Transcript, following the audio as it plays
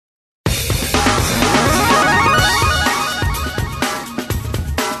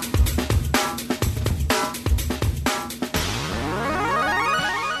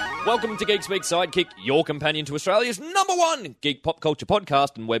Welcome to Geek Speak Sidekick, your companion to Australia's #1 geek pop culture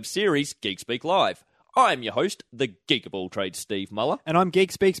podcast and web series, Geek Speak Live. I'm your host, the geek of all trades, Steve Muller. And I'm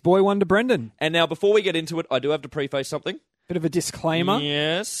Geek Speaks Boy Wonder Brendan. And now, before we get into it, I do have to preface something. Bit of a disclaimer.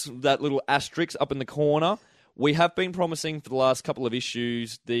 Yes, that little asterisk up in the corner. We have been promising for the last couple of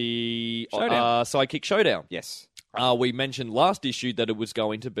issues the Sidekick Showdown. Yes. We mentioned last issue that it was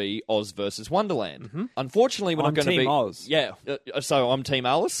going to be Oz versus Wonderland. Mm-hmm. Unfortunately, we're not going to be... Team Oz. Yeah. So I'm Team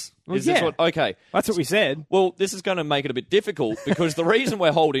Alice? Well, Is this what... Okay. That's what we said. Well, this is going to make it a bit difficult because the reason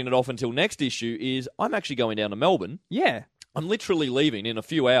we're holding it off until next issue is I'm actually going down to Melbourne. Yeah. I'm literally leaving in a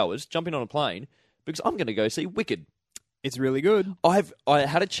few hours, jumping on a plane, because I'm going to go see Wicked. It's really good. I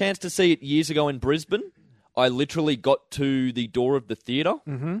had a chance to see it years ago in Brisbane. I literally got to the door of the theatre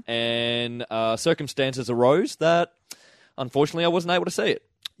and circumstances arose that, unfortunately, I wasn't able to see it.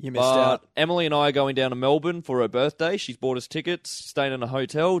 You missed out. Emily and I are going down to Melbourne for her birthday. She's bought us tickets, staying in a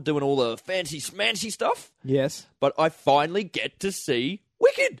hotel, doing all the fancy smancy stuff. Yes. But I finally get to see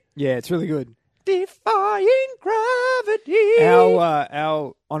Wicked. Yeah, it's really good. Defying gravity.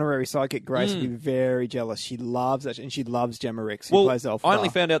 Our honorary sidekick Grace would be very jealous. She loves that, and she loves Gemma Ricks, who plays Elphaba. I only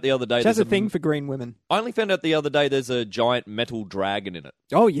found out the other day. She has a thing for green women. I only found out the other day there's a giant metal dragon in it.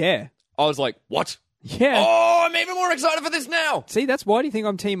 Oh, yeah. I was like, what? Yeah. Oh, I'm even more excited for this now. See, that's why do you think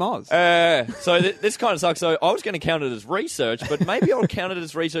I'm Team Oz? So this kind of sucks. So I was going to count it as research, but maybe I'll count it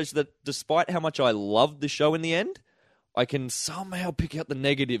as research that despite how much I loved the show in the end, I can somehow pick out the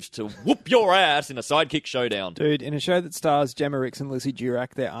negatives to whoop your ass in a sidekick showdown. Dude, in a show that stars Gemma Ricks and Lucy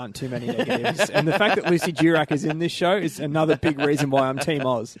Durack, there aren't too many negatives. And the fact that Lucy Durack is in this show is another big reason why I'm Team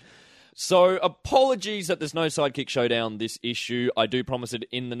Oz. So apologies that there's no sidekick showdown this issue. I do promise it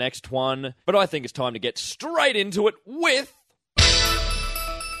in the next one. But I think it's time to get straight into it with...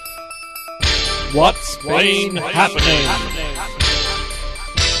 What's been happening?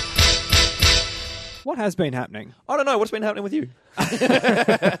 What has been happening? I don't know. What's been happening with you?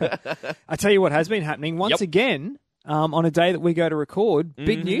 I tell you what has been happening. Once again, on a day that we go to record,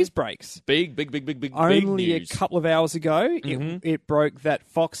 big news breaks. Big Only news. A couple of hours ago, it broke that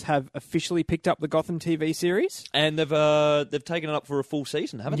Fox have officially picked up the Gotham TV series. And they've taken it up for a full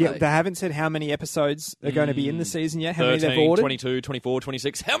season, haven't they? Yeah, they haven't said how many episodes are going to be in the season yet, how 13, many they've ordered. 22, 24,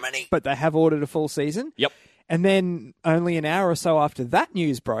 26, how many? But they have ordered a full season. Yep. And then only an hour or so after that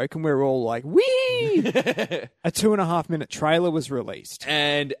news broke, and we were all like, whee! A 2.5-minute trailer was released.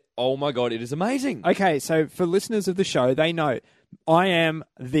 And, oh my God, it is amazing. Okay, so for listeners of the show, they know I am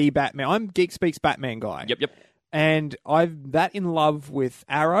the Batman. I'm Geek Speaks Batman guy. Yep. And I'm that in love with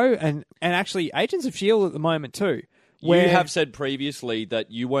Arrow and actually Agents of S.H.I.E.L.D. at the moment too. You have said previously that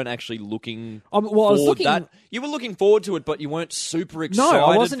you weren't actually looking I was that. You were looking forward to it, but you weren't super excited. No,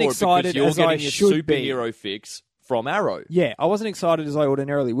 I wasn't for it excited because as you're I getting should your superhero fix from Arrow. Yeah, I wasn't excited as I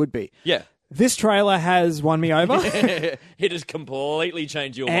ordinarily would be. Yeah. This trailer has won me over. It has completely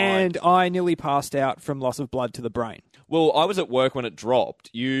changed your mind. And I nearly passed out from loss of blood to the brain. Well, I was at work when it dropped.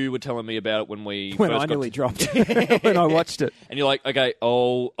 You were telling me about it when I nearly dropped when I watched it. And you're like, okay,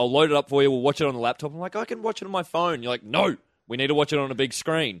 I'll load it up for you. We'll watch it on the laptop. I'm like, I can watch it on my phone. You're like, no, we need to watch it on a big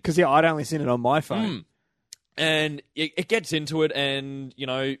screen. Because, I'd only seen it on my phone. And it gets into it, and,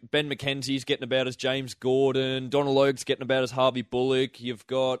 Ben McKenzie's getting about as James Gordon. Donald Oak's getting about as Harvey Bullock. You've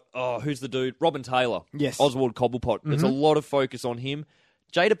got, who's the dude? Robin Taylor. Yes. Oswald Cobblepot. There's a lot of focus on him.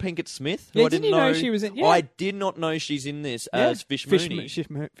 Jada Pinkett Smith, who Yeah, I didn't didn't you know she was in... Yeah. I did not know she's in this as Fish Mooney.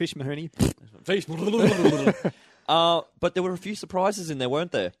 Fish Mahoney. Fish but there were a few surprises in there,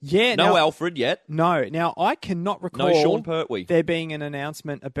 weren't there? Yeah. No Alfred yet. No. Now, I cannot recall No Sean Pertwee. there being an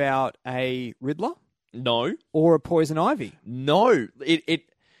announcement about a Riddler No. or a Poison Ivy. No.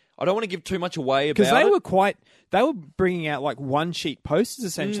 I don't want to give too much away about Because it. they were bringing out like one-sheet posters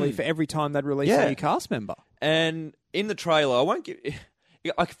essentially for every time they'd release a new cast member. And in the trailer,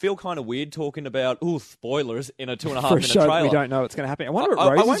 I feel kind of weird talking about spoilers in a 2.5-minute show trailer. We don't know what's going to happen. I wonder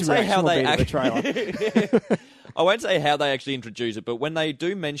what Rose's reaction will be to the trailer. I won't say how they actually introduce it, but when they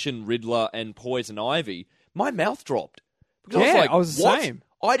do mention Riddler and Poison Ivy, my mouth dropped. Because I was the what? same.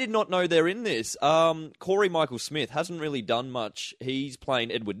 I did not know they're in this. Corey Michael Smith hasn't really done much. He's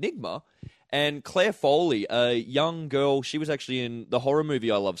playing Edward Nygma. And Claire Foley, a young girl, she was actually in the horror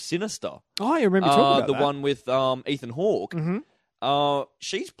movie I love, Sinister. Oh, I remember talking about the that. one with Ethan Hawke. Mm-hmm.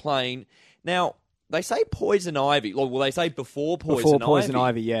 She's playing... Now, they say Poison Ivy. Well, they say before Poison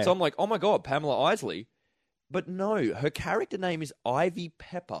Ivy, yeah. So I'm like, oh my God, Pamela Isley. But no, her character name is Ivy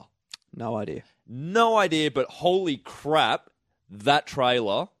Pepper. No idea. No idea, but holy crap, that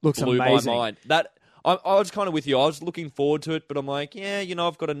trailer looks blew amazing. my mind. I was kind of with you. I was looking forward to it, but I'm like,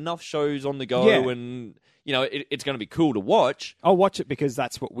 I've got enough shows on the go, and it's going to be cool to watch. I'll watch it because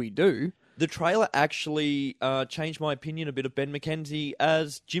that's what we do. The trailer actually changed my opinion a bit of Ben McKenzie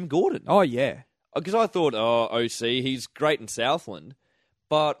as Jim Gordon. Oh, yeah. Because I thought, OC, he's great in Southland.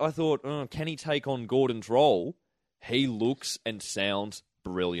 But I thought, can he take on Gordon's role? He looks and sounds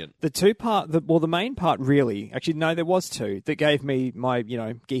brilliant. The main part really, actually, no, there was two that gave me my,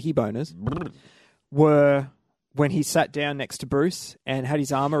 geeky boners, were when he sat down next to Bruce and had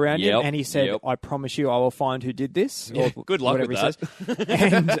his arm around him and he said, I promise you I will find who did this. Yeah, or good luck with that.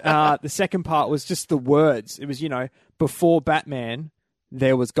 And the second part was just the words. It was, before Batman,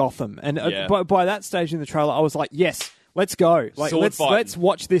 there was Gotham. And by that stage in the trailer, I was like, yes, let's go. Like, let's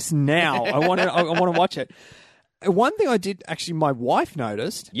watch this now. I want to watch it. One thing I did, actually, my wife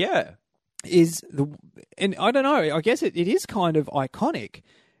noticed. Yeah. Is and I don't know, I guess it is kind of iconic.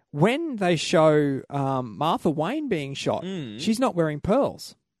 When they show Martha Wayne being shot, she's not wearing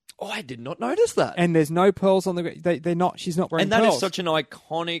pearls. Oh, I did not notice that. And there's no pearls on the... They're not... She's not wearing pearls. And that is such an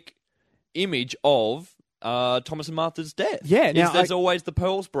iconic image of Thomas and Martha's death. Yeah. Now, there's always the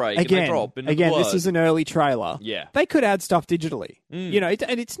pearls break and they drop into the blood. This is an early trailer. Yeah. They could add stuff digitally. And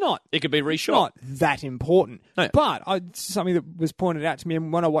it's not... It could be reshot. It's not that important. No. But something that was pointed out to me,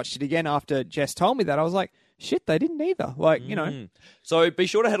 and when I watched it again after Jess told me that, I was like, shit, they didn't either. So be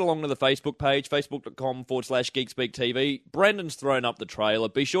sure to head along to the Facebook page, facebook.com/GeekSpeakTV. Brendan's thrown up the trailer.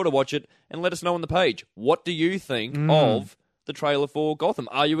 Be sure to watch it and let us know on the page. What do you think of the trailer for Gotham?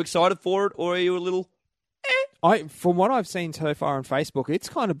 Are you excited for it, or are you a little... From what I've seen so far on Facebook, it's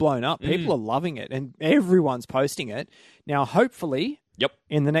kind of blown up. People are loving it, and everyone's posting it. Now, hopefully... Yep.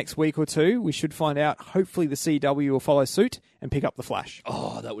 In the next week or two, we should find out. Hopefully, the CW will follow suit and pick up the Flash.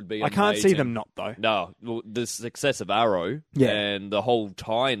 Oh, that would be amazing. I can't see them not, though. No. Well, the success of Arrow and the whole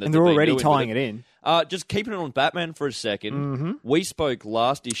tie-in that and they're already tying it in. Just keeping it on Batman for a second. We spoke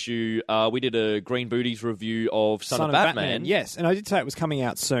last issue. We did a Green Booties review of Son of Batman. Yes, and I did say it was coming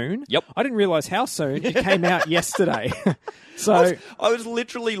out soon. Yep. I didn't realise how soon. It came out yesterday. So I was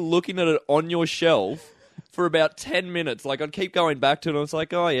literally looking at it on your shelf for about 10 minutes. Like, I'd keep going back to it, and I was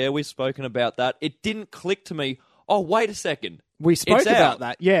like, oh, yeah, we've spoken about that. It didn't click to me. Oh, wait a second. We spoke about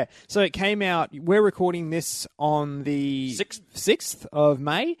that, yeah. So it came out, we're recording this on the 6th of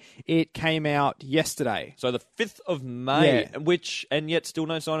May. It came out yesterday. So the 5th of May, and yet still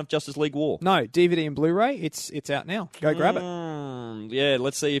no sign of Justice League War. No, DVD and Blu-ray, it's out now. Go grab it. Yeah,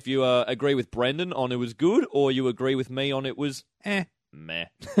 let's see if you agree with Brendan on it was good, or you agree with me on it was... Meh.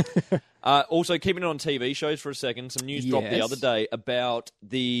 Also, keeping it on TV shows for a second, some news dropped the other day about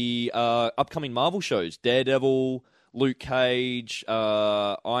the upcoming Marvel shows. Daredevil, Luke Cage,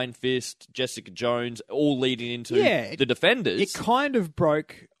 Iron Fist, Jessica Jones, all leading into the Defenders. It kind of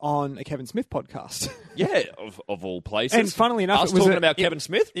broke on a Kevin Smith podcast. Yeah, of all places. And funnily enough, it was talking about Kevin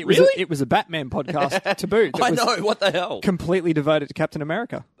Smith? It was a Batman podcast to boot. I know, what the hell? Completely devoted to Captain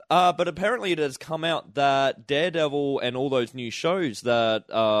America. But apparently it has come out that Daredevil and all those new shows that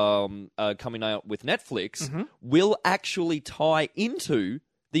are coming out with Netflix will actually tie into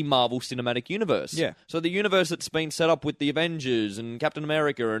the Marvel Cinematic Universe. Yeah. So the universe that's been set up with the Avengers and Captain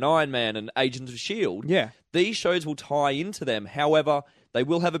America and Iron Man and Agents of S.H.I.E.L.D. Yeah. These shows will tie into them. However, they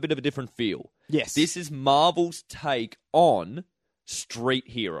will have a bit of a different feel. Yes. This is Marvel's take on street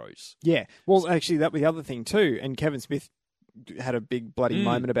heroes. Yeah. Well, actually, that was the other thing too. And Kevin Smith had a big bloody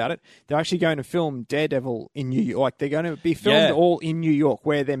moment about it. They're actually going to film Daredevil in New York. Like, they're going to be filmed all in New York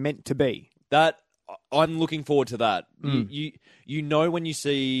where they're meant to be. That I'm looking forward to that. You know when you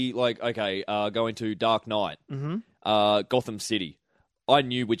see, like, okay, going to Dark Knight, Gotham City, I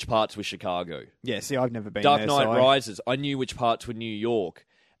knew which parts were Chicago. Yeah, see, I've never been Dark there. Knight Rises, I knew which parts were New York.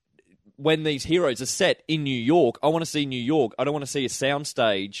 When these heroes are set in New York, I want to see New York. I don't want to see a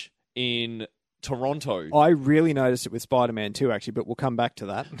soundstage in Toronto. I really noticed it with Spider-Man 2, actually, but we'll come back to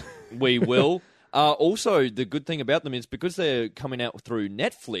that. We will. Also, the good thing about them is because they're coming out through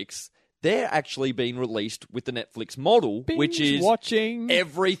Netflix, they're actually being released with the Netflix model, which is watching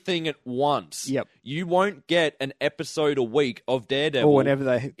everything at once. Yep. You won't get an episode a week of Daredevil. Or whenever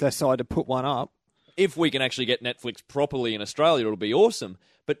they decide to put one up. If we can actually get Netflix properly in Australia, it'll be awesome.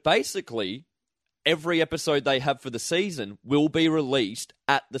 But basically, every episode they have for the season will be released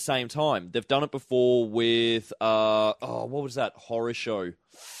at the same time. They've done it before with, what was that horror show?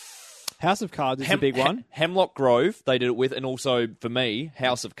 House of Cards is a big one. Hemlock Grove, they did it with, and also, for me,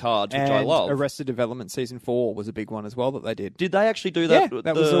 House of Cards, which I love. Arrested Development Season 4 was a big one as well that they did. Did they actually do that? Yeah,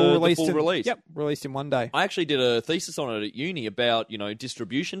 that was all released. The full release? Yep, released in one day. I actually did a thesis on it at uni about,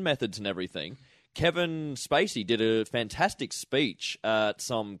 distribution methods and everything. Kevin Spacey did a fantastic speech at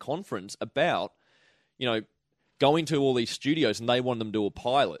some conference about, going to all these studios and they want them to do a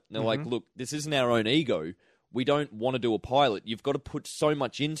pilot. And they're like, look, this isn't our own ego. We don't want to do a pilot. You've got to put so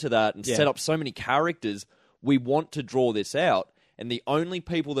much into that and set up so many characters. We want to draw this out. And the only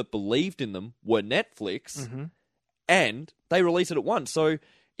people that believed in them were Netflix, and they release it at once. So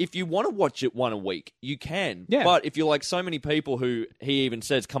if you want to watch it one a week, you can. Yeah. But if you're like so many people who he even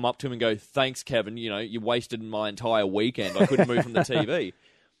says come up to him and go, thanks, Kevin, you wasted my entire weekend. I couldn't move from the TV.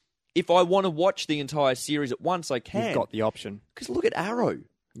 If I want to watch the entire series at once, I can. You've got the option. Because look at Arrow.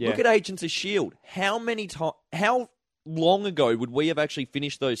 Yeah. Look at Agents of S.H.I.E.L.D. How long ago would we have actually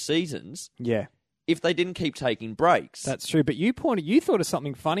finished those seasons? Yeah. If they didn't keep taking breaks. That's true. But you thought of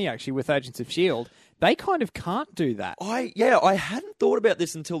something funny, actually, with Agents of S.H.I.E.L.D. They kind of can't do that. I hadn't thought about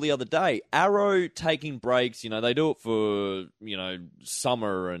this until the other day. Arrow taking breaks, they do it for,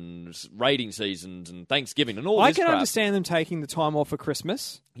 summer and rating seasons and Thanksgiving and all this crap. I can understand them taking the time off for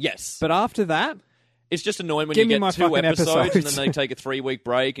Christmas. Yes. But after that... It's just annoying when you get 2 episodes and then they take a 3-week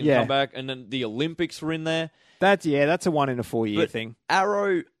break and come back, and then the Olympics were in there. That's a 1 in a 4 year thing.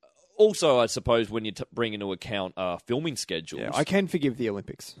 Arrow... Also, I suppose, when you bring into account filming schedules. Yeah, I can forgive the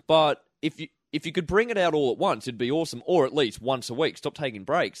Olympics. But if you could bring it out all at once, it'd be awesome. Or at least once a week. Stop taking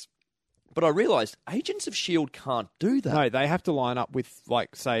breaks. But I realised Agents of S.H.I.E.L.D. can't do that. No, they have to line up with,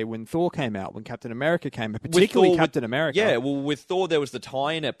 like, say, when Thor came out, when Captain America came out, particularly Captain America. Yeah, well, with Thor, there was the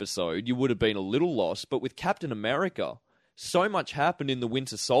tie-in episode. You would have been a little lost. But with Captain America... So much happened in The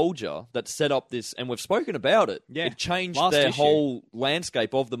Winter Soldier that set up this, and we've spoken about it. Yeah. It changed their whole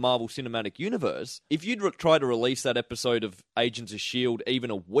landscape of the Marvel Cinematic Universe. If you'd try to release that episode of Agents of S.H.I.E.L.D. even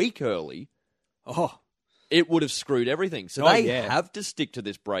a week early, it would have screwed everything. So they have to stick to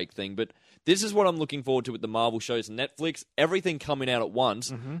this break thing. But this is what I'm looking forward to with the Marvel shows and Netflix. Everything coming out at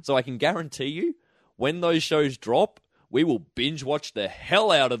once. So I can guarantee you, when those shows drop, we will binge watch the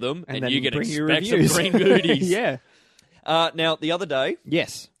hell out of them, and you can expect some green goodies. Yeah. Now, the other day,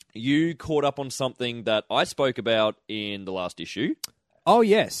 yes, you caught up on something that I spoke about in the last issue. Oh,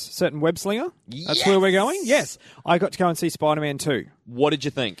 yes. Certain web slinger. That's where we're going? Yes. I got to go and see Spider-Man 2. What did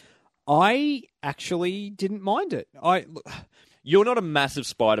you think? I actually didn't mind it. You're not a massive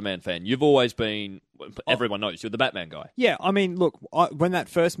Spider-Man fan. You've always been... Everyone knows you're the Batman guy. Yeah, I mean, look, when that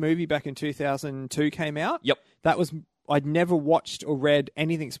first movie back in 2002 came out, that was... I'd never watched or read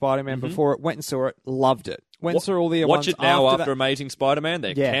anything Spider-Man before it. Went and saw it, loved it. Went and saw all the watch ones it now after that. Amazing Spider-Man.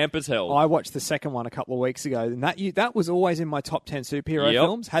 They're camp as hell. I watched the second one a couple of weeks ago, and that was always in my top 10 superhero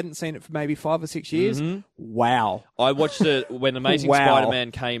films. Hadn't seen it for maybe 5 or 6 years. Wow! I watched it when Amazing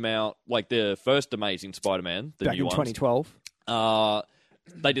Spider-Man came out, like the first Amazing Spider-Man, the back new in 2012.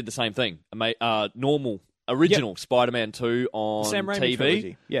 They did the same thing. Original Spider-Man 2 on Sam Raimi TV.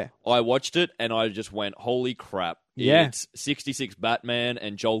 Trilogy. Yeah. I watched it and I just went, holy crap. Yeah. It's 66 Batman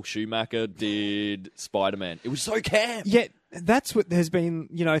and Joel Schumacher did Spider-Man. It was so camp. Yeah, that's what has been,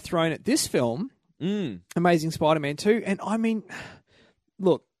 thrown at this film, Amazing Spider-Man 2. And I mean,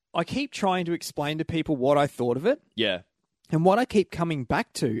 look, I keep trying to explain to people what I thought of it. Yeah. And what I keep coming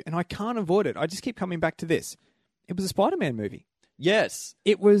back to, and I can't avoid it, I just keep coming back to this. It was a Spider-Man movie. Yes.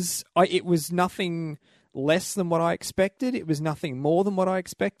 It was nothing less than what I expected. It was nothing more than what I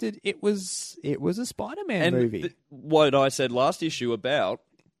expected. It was a Spider-Man movie. What I said last issue about,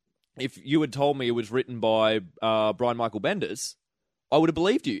 if you had told me it was written by Brian Michael Bendis, I would have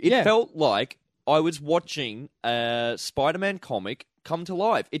believed you. It felt like I was watching a Spider-Man comic come to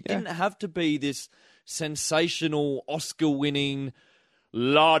life. It didn't have to be this sensational Oscar-winning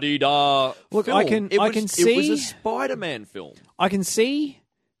la-di-da Look, film. I can see... It was a Spider-Man film. I can see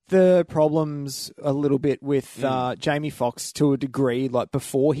the problems a little bit with Jamie Foxx to a degree, like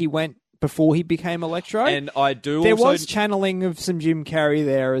before he became Electro. And I do there also... was channeling of some Jim Carrey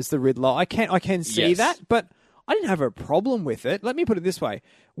there as the Riddler. I can see that, but I didn't have a problem with it. Let me put it this way.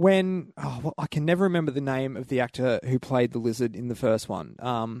 I can never remember the name of the actor who played the Lizard in the first one.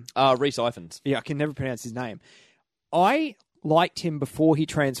 Rhys Ifans. Yeah, I can never pronounce his name. I liked him before he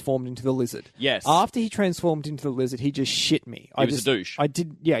transformed into the Lizard. Yes. After he transformed into the Lizard, he just shit me. He was a douche.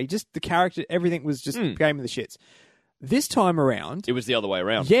 The character, everything was just game of the shits. This time around... It was the other way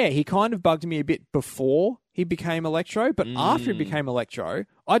around. Yeah, he kind of bugged me a bit before he became Electro, but after he became Electro,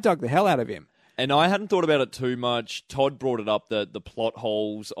 I dug the hell out of him. And I hadn't thought about it too much. Todd brought it up, the plot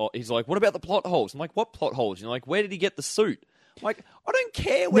holes. He's like, what about the plot holes? I'm like, what plot holes? And you're like, where did he get the suit? I'm like, I don't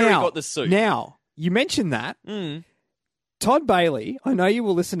care where he got the suit. Now, you mentioned that. Todd Bailey, I know you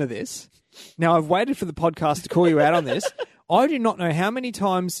will listen to this. Now, I've waited for the podcast to call you out on this. I do not know how many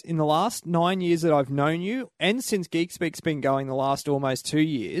times in the last 9 years that I've known you, and since Geek Speak's been going the last almost 2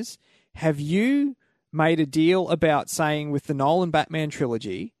 years, have you made a deal about saying with the Nolan Batman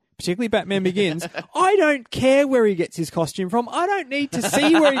trilogy, particularly Batman Begins, I don't care where he gets his costume from. I don't need to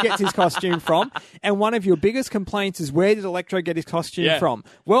see where he gets his costume from. And one of your biggest complaints is, where did Electro get his costume from?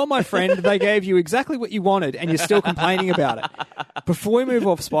 Well, my friend, they gave you exactly what you wanted, and you're still complaining about it. Before we move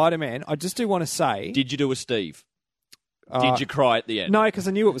off Spider-Man, I just do want to say... Did you do a Steve? Did you cry at the end? No, because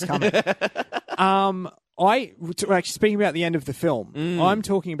I knew it was coming. Actually, speaking about the end of the film, I'm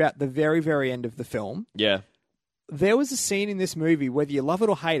talking about the very, very end of the film. Yeah. There was a scene in this movie, whether you love it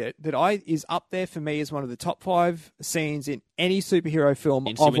or hate it, that is up there for me as one of the top 5 scenes in any superhero film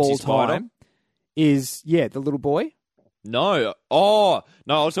of all time. The little boy. No. Oh,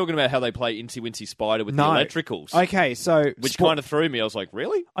 no, I was talking about how they play Incy Wincy Spider with the electricals. Okay, so... Which kind of threw me. I was like,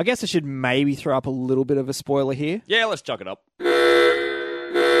 really? I guess I should maybe throw up a little bit of a spoiler here. Yeah, let's chuck it up.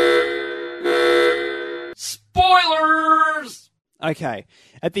 Spoilers! Okay.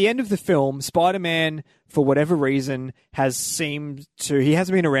 At the end of the film, Spider-Man, for whatever reason, he hasn't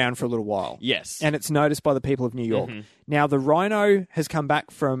been around for a little while. Yes. And it's noticed by the people of New York. Mm-hmm. Now, the Rhino has come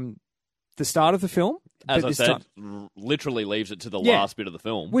back from the start of the film. As I said, literally leaves it to the last bit of the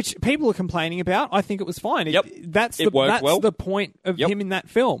film. Which people are complaining about. I think it was fine. Yep. That's the point of him in that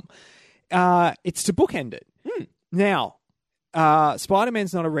film. It's to bookend it. Now...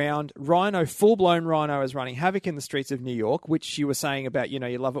 Spider-Man's not around. Rhino, full-blown Rhino, is running havoc in the streets of New York, which you were saying about, you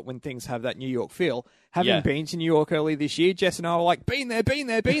love it when things have that New York feel. Having been to New York earlier this year, Jess and I were like, been there.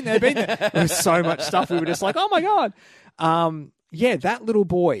 There was so much stuff. We were just like, oh my God. That little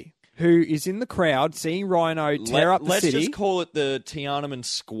boy who is in the crowd seeing Rhino tear up the city. Let's just call it the Tiananmen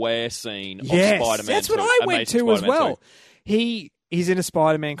Square scene of Spider-Man. That's what I went to as well. He's in a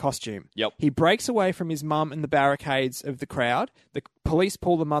Spider-Man costume. Yep. He breaks away from his mum and the barricades of the crowd. The police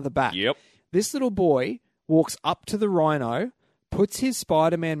pull the mother back. Yep. This little boy walks up to the Rhino, puts his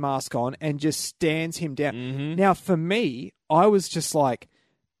Spider-Man mask on, and just stands him down. Mm-hmm. Now, for me, I was just like,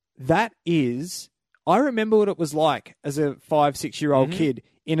 I remember what it was like as a 5-6-year-old kid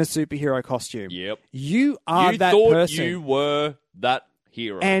in a superhero costume. Yep. You are that person. You were that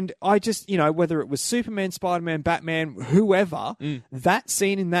hero. And I just, whether it was Superman, Spider-Man, Batman, whoever, that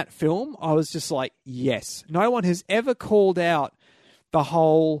scene in that film, I was just like, yes. No one has ever called out the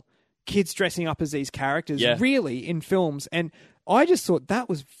whole kids dressing up as these characters, really, in films. And I just thought that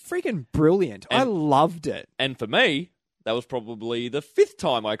was freaking brilliant. I loved it. And for me, that was probably the 5th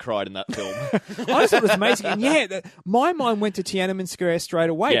time I cried in that film. I just thought it was amazing. And my mind went to Tiananmen Square straight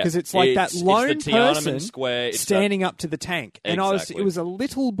away because it's like that lone person standing up to the tank. And it was a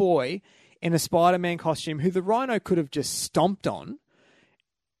little boy in a Spider-Man costume who the Rhino could have just stomped on.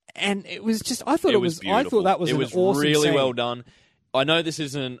 And it was just, I thought that was an awesome really scene. Well done. I know this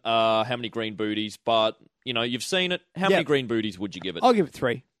isn't How Many Green Booties, but you've seen it. How many green booties would you give it? I'll give it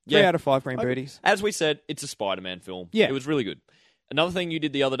 3. 3 out of 5 green booties. As we said, it's a Spider-Man film. Yeah. It was really good. Another thing you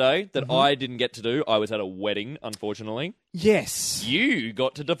did the other day that I didn't get to do, I was at a wedding, unfortunately. Yes. You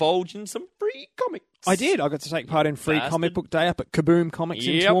got to divulge in some free comics. I did. I got to take part in free comic book day up at Kaboom Comics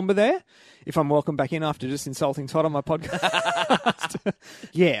in Toowoomba there. If I'm welcome back in after just insulting Todd on my podcast.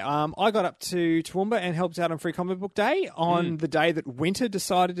 I got up to Toowoomba and helped out on free comic book day on the day that winter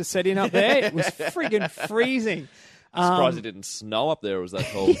decided to set in up there. It was friggin' freezing. Surprised it didn't snow up there. It was that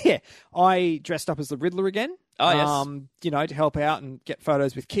cold. Yeah. I dressed up as the Riddler again. Oh, yes. To help out and get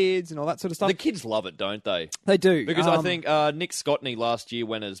photos with kids and all that sort of stuff. The kids love it, don't they? They do. Because I think Nick Scotney last year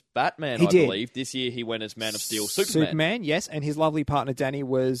went as Batman, I believe. This year he went as Man of Steel Superman. Yes. And his lovely partner, Danny,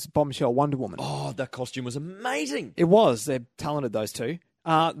 was Bombshell Wonder Woman. Oh, that costume was amazing. It was. They're talented, those two.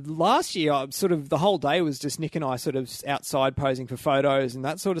 Last year, the whole day was just Nick and I sort of outside posing for photos and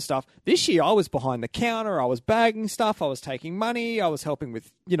that sort of stuff. This year, I was behind the counter. I was bagging stuff. I was taking money. I was helping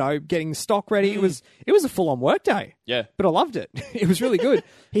with, getting the stock ready. It was a full-on work day. Yeah. But I loved it. It was really good.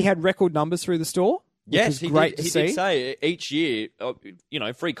 He had record numbers through the store. Yes, he did say each year,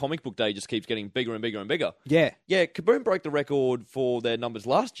 free comic book day just keeps getting bigger and bigger and bigger. Yeah. Yeah, Kaboom broke the record for their numbers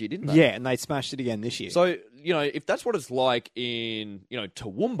last year, didn't they? Yeah, and they smashed it again this year. So, if that's what it's like in,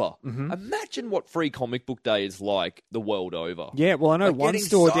 Toowoomba, imagine what free comic book day is like the world over. Yeah, well, I know one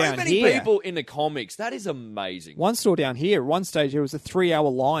store down here. So many people in the comics. That is amazing. One store down here, one stage, there was a 3-hour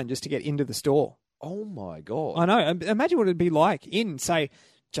line just to get into the store. Oh, my God. I know. Imagine what it'd be like in, say,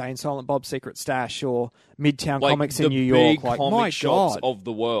 Jay and Silent Bob's Secret Stash or Midtown Comics in New York. Like comic shops of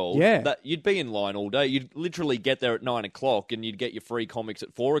the world. Yeah. You'd be in line all day. You'd literally get there at 9 o'clock and you'd get your free comics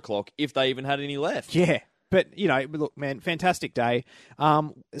at 4 o'clock if they even had any left. Yeah. But, look, man, fantastic day.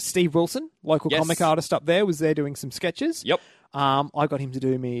 Steve Wilson, local comic artist up there, was there doing some sketches. Yep. I got him to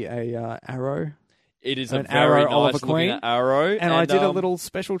do me a Arrow. It is a very nice looking Arrow. And I did a little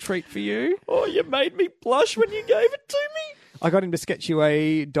special treat for you. Oh, you made me blush when you gave it to me. I got him to sketch you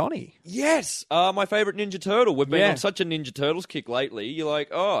a Donnie. Yes, my favourite Ninja Turtle. We've been on such a Ninja Turtles kick lately. You're like,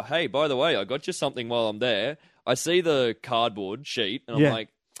 oh, hey, by the way, I got you something while I'm there. I see the cardboard sheet, and I'm like,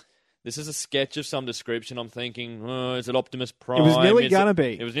 this is a sketch of some description. I'm thinking, is it Optimus Prime? It was nearly going to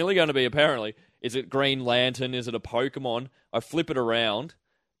be. It was nearly going to be, apparently. Is it Green Lantern? Is it a Pokemon? I flip it around.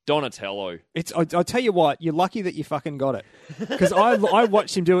 Donatello. I'll tell you what, you're lucky that you fucking got it. Because I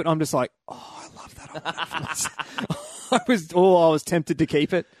watched him do it and I'm just like, oh, I love that. I was tempted to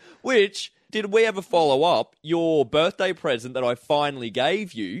keep it. Which, did we ever follow up your birthday present that I finally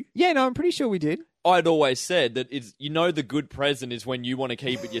gave you? Yeah, no, I'm pretty sure we did. I'd always said that the good present is when you want to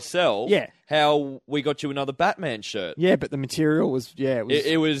keep it yourself. Yeah. How we got you another Batman shirt. Yeah, but the material was,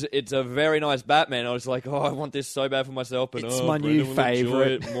 it's a very nice Batman. I was like, oh, I want this so bad for myself. But it's my new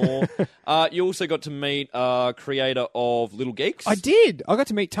favourite. More. You also got to meet creator of Little Geeks. I did. I got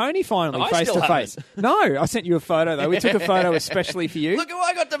to meet Tony finally, face to face. No, I sent you a photo though. We took a photo especially for you. Look who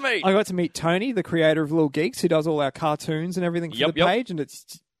I got to meet. I got to meet Tony, the creator of Little Geeks, who does all our cartoons and everything for the page, and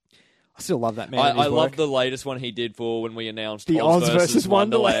it's... I still love that man. I love the latest one he did for when we announced the Oz versus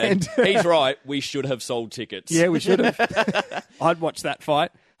Wonderland. He's right. We should have sold tickets. Yeah, we should have. I'd watch that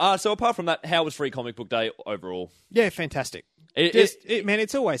fight. So apart from that, how was Free Comic Book Day overall? Yeah, fantastic. Man,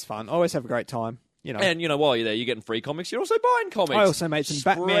 it's always fun. I always have a great time. You know. And while you're there, you're getting free comics. You're also buying comics. I also made some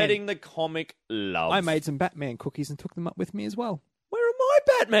Batman. Spreading the comic love. I made some Batman cookies and took them up with me as well. Where are my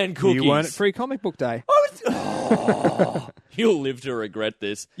Batman cookies? You weren't at Free Comic Book Day. You'll live to regret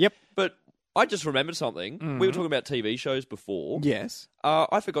this. Yep. But I just remembered something. We were talking about TV shows before. Yes.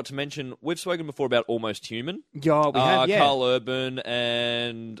 I forgot to mention, we've spoken before about Almost Human. Yeah, we have, Carl Urban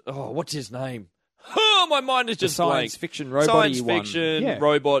and... Oh, what's his name? Oh, my mind is just blank. Science fiction robot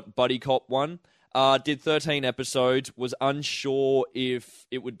robot buddy cop one. Did 13 episodes. Was unsure if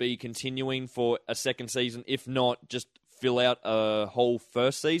it would be continuing for a second season. If not, just fill out a whole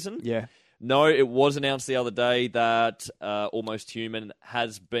first season. Yeah. No, it was announced the other day that Almost Human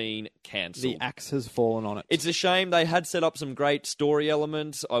has been cancelled. The axe has fallen on it. It's a shame. They had set up some great story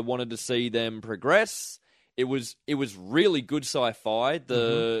elements. I wanted to see them progress. It was really good sci-fi.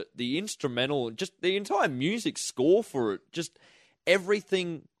 The instrumental, just the entire music score for it, just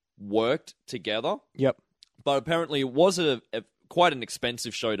everything worked together. Yep. But apparently it was quite an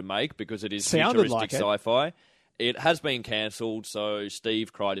expensive show to make because it is futuristic sci-fi. It has been cancelled, so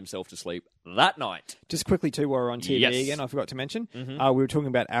Steve cried himself to sleep that night. Just quickly, too, while we're on TV again, I forgot to mention, we were talking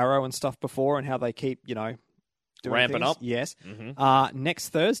about Arrow and stuff before and how they keep, doing ramping things. up. Yes. Next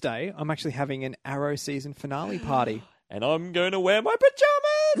Thursday, I'm actually having an Arrow season finale party. And I'm going to wear my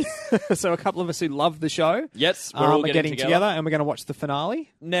pajamas! So a couple of us who love the show yes, we're all getting together and we're going to watch the finale.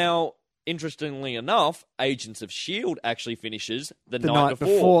 Now... Interestingly enough, Agents of S.H.I.E.L.D. actually finishes the night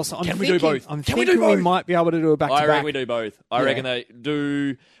before. So Can we do both? We might be able to do a back-to-back. I reckon we do both. I reckon they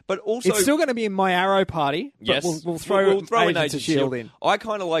do. But also... It's still going to be in my Arrow party, but yes, we'll throw Agents of S.H.I.E.L.D. in. I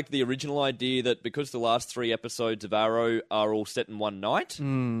kind of like the original idea that because the last 3 episodes of Arrow are all set in one night,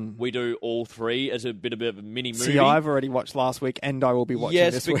 we do all 3 as a bit of a mini movie. See, I've already watched last week, and I will be watching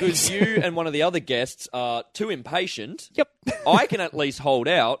this week. Yes, because you and one of the other guests are too impatient. Yep. I can at least hold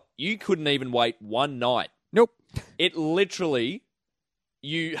out. You couldn't even wait one night. Nope. It literally,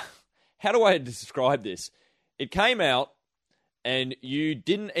 how do I describe this? It came out and you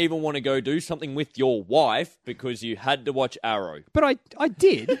didn't even want to go do something with your wife because you had to watch Arrow. But I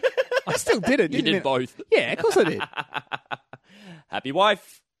did. I still did it, didn't You did both. Yeah, of course I did. Happy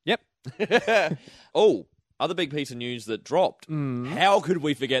wife. Yep. Oh, other big piece of news that dropped. How could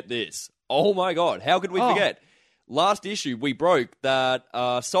we forget this? Oh my God, how could we forget? Last issue, we broke that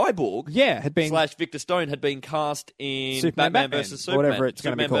Cyborg had been / Victor Stone had been cast in Superman, Batman vs. Superman. Whatever it's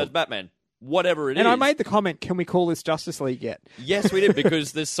going to be called. Superman vs. Batman. Whatever it is. And I made the comment, can we call this Justice League yet? Yes, we did,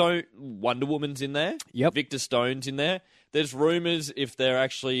 because there's Wonder Woman's in there. Yep. Victor Stone's in there. There's rumours if they're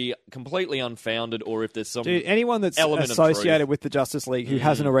actually completely unfounded or if there's some anyone that's element associated with the Justice League who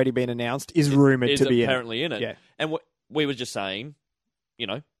hasn't already been announced is rumoured to be apparently in it. Yeah. And we were just saying,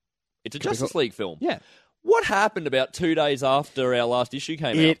 it's a Justice League film. Yeah. What happened about 2 days after our last issue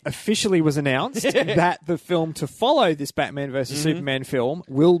came out? It officially was announced that the film to follow this Batman vs. Superman film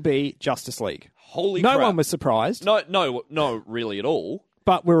will be Justice League. Holy crap. No one was surprised. No, really at all.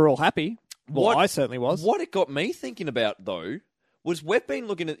 But we were all happy. Well, I certainly was. What it got me thinking about, though, was we've been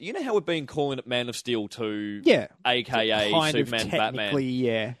looking at... You know how we've been calling it Man of Steel 2? Yeah. A.K.A. Kind Superman of technically, Batman.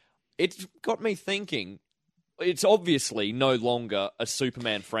 Yeah. It's got me thinking... It's obviously no longer a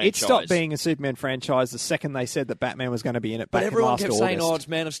Superman franchise. It stopped being a Superman franchise the second they said that Batman was going to be in it back in last August. But everyone kept saying, it's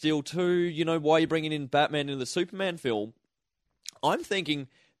Man of Steel 2, why are you bringing in Batman in the Superman film? I'm thinking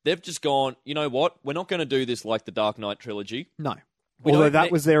They've just gone, you know what? We're not going to do this like the Dark Knight trilogy. No. Although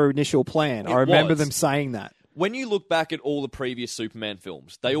that was their initial plan. I remember them saying that. When you look back at all the previous Superman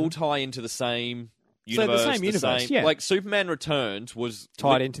films, they all tie into the same universe. So the same universe, yeah. Like Superman Returns was...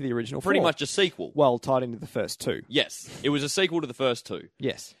 Tied into the original pretty four. much a sequel. Well, tied into the first two. Yes. It was a sequel to the first two.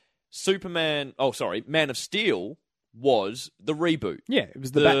 Yes. Man of Steel was the reboot. Yeah, it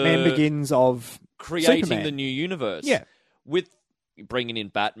was the Batman Begins of creating Superman. the new universe. Yeah. With bringing in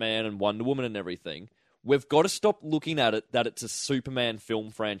Batman and Wonder Woman and everything, we've got to stop looking at it that it's a Superman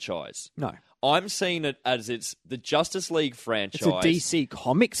film franchise. No. I'm seeing it as it's the Justice League franchise. It's a DC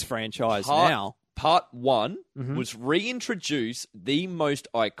Comics franchise now. Part one was reintroduce the most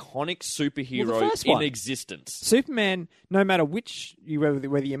iconic superhero in existence. Superman, no matter which,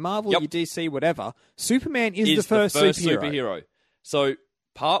 whether you're Marvel, you're DC, whatever, Superman is the first superhero. So,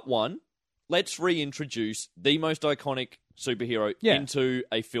 part one, let's reintroduce the most iconic superhero into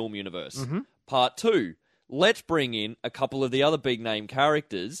a film universe. Mm-hmm. Part two, let's bring in a couple of the other big name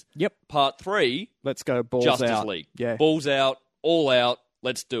characters. Yep. Part three, let's go balls Justice out. League. Yeah. Balls out, all out,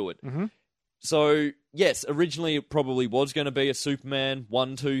 let's do it. Mm-hmm. So, yes, originally it probably was going to be a Superman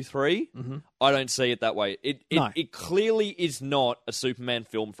 1, 2, 3. Mm-hmm. I don't see it that way. No. It clearly is not a Superman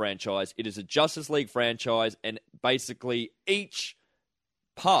film franchise. It is a Justice League franchise, and basically each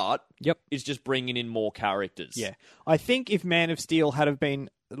part is just bringing in more characters. Yeah. I think if Man of Steel had have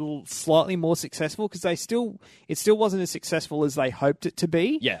been slightly more successful, because it still wasn't as successful as they hoped it to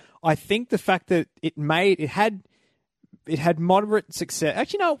be. Yeah. I think the fact that it had moderate success.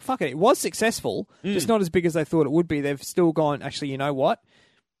 Actually, no, fuck it. It was successful, just not as big as they thought it would be. They've still gone, actually, you know what?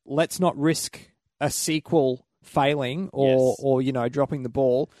 Let's not risk a sequel failing or dropping the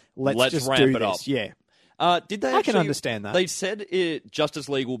ball. Let's just ramp do it this. up. Yeah. Did they? I can understand that. They said Justice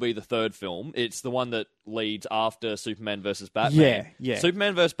League will be the third film. It's the one that leads after Superman versus Batman. Yeah.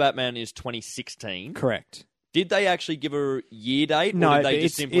 Superman versus Batman is 2016. Correct. Did they actually give a year date? No, or did they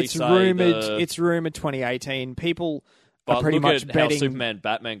just simply say it's rumored 2018. People are pretty much betting. How Superman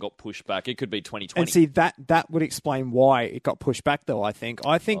Batman got pushed back. It could be 2020. And see, that would explain why it got pushed back, though, I think.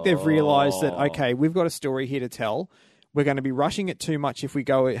 I think they've realised that, okay, we've got a story here to tell. We're going to be rushing it too much if we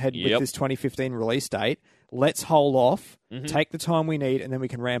go ahead with this 2015 release date. Let's hold off, take the time we need, and then we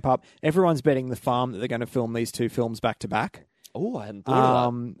can ramp up. Everyone's betting the farm that they're going to film these two films back to back. Oh, I hadn't thought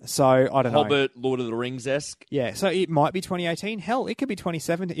of that. So, I don't know. Hobbit, Lord of the Rings-esque. Yeah, so it might be 2018. Hell, it could be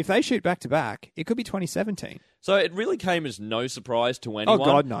 2017. If they shoot back to back, it could be 2017. So it really came as no surprise to anyone. Oh,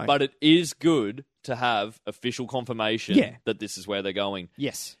 God, no. But it is good to have official confirmation that this is where they're going.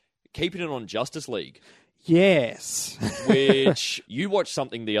 Yes. Keeping it on Justice League. Yes. Which you watched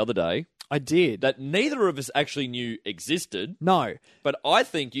something the other day. I did. That neither of us actually knew existed. No. But I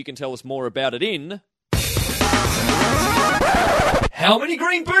think you can tell us more about it in... How Many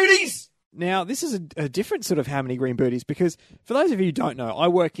Green Booties? Now, this is a different sort of How Many Green Booties, because for those of you who don't know, I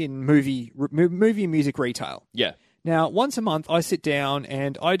work in movie and music retail. Yeah. Now, once a month, I sit down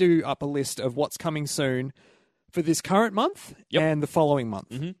and I do up a list of what's coming soon for this current month and the following month.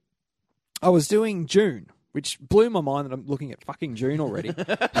 Mm-hmm. I was doing June, which blew my mind that I'm looking at fucking June already.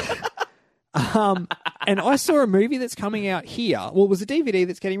 And I saw a movie that's coming out here. Well, it was a DVD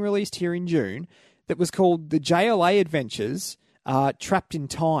that's getting released here in June that was called The JLA Adventures Trapped in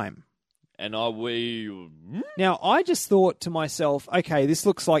Time. And are we... Now, I just thought to myself, okay, this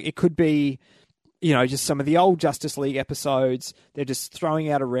looks like it could be, just some of the old Justice League episodes. They're just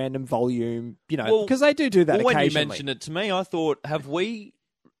throwing out a random volume, because they do that occasionally. When you mentioned it to me, I thought, have we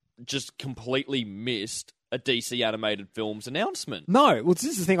just completely missed a DC animated films announcement? No. Well, this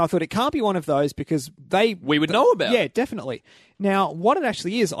is the thing. I thought it can't be one of those because we would know about. Yeah, definitely. Now, what it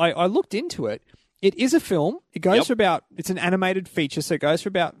actually is, I looked into it. It is a film. It goes for it's an animated feature, so it goes for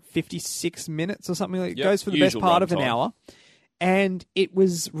about 56 minutes or something. It goes for the best part of an hour. And it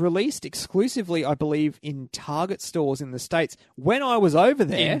was released exclusively, I believe, in Target stores in the States when I was over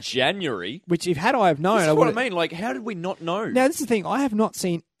there. In January. Which, had I have known... This is what I mean. Like, how did we not know? Now, this is the thing. I have not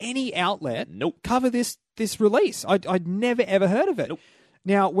seen any outlet cover this release. I'd never, ever heard of it. Nope.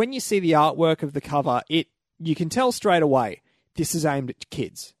 Now, when you see the artwork of the cover, you can tell straight away this is aimed at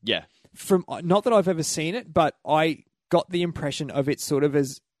kids. Yeah. Not that I've ever seen it, but I got the impression of it sort of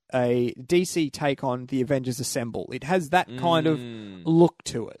as a DC take on the Avengers Assemble. It has that kind of look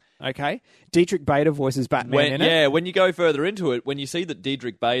to it. Okay, Dietrich Bader voices Batman in it. Yeah, when you go further into it, when you see that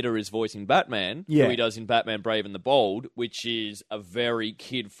Dietrich Bader is voicing Batman, who he does in Batman Brave and the Bold, which is a very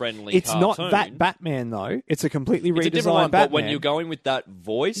kid-friendly It's cartoon. not that Batman, though. It's a completely redesigned it's a different one, Batman. But when you're going with that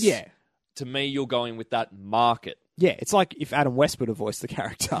voice, to me, you're going with that market. Yeah, it's like if Adam West would have voiced the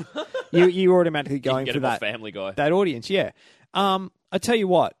character. You're automatically going for that Family Guy. That audience, yeah. I tell you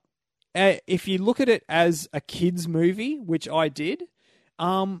what, if you look at it as a kids movie, which I did,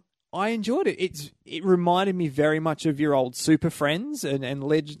 I enjoyed it. It reminded me very much of your old Super Friends and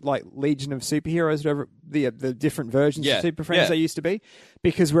Legion of Superheroes, whatever the different versions of Super Friends they used to be.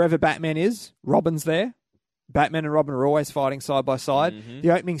 Because wherever Batman is, Robin's there. Batman and Robin are always fighting side by side. Mm-hmm.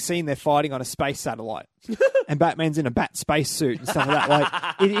 The opening scene, they're fighting on a space satellite, and Batman's in a bat space suit and stuff like that.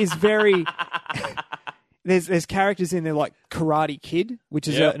 Like, it is very. There's characters in there like Karate Kid, which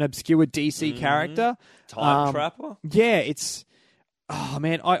is an obscure DC character. Time Trapper. Yeah, it's. Oh,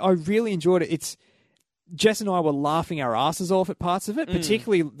 man, I really enjoyed it. Jess and I were laughing our asses off at parts of it,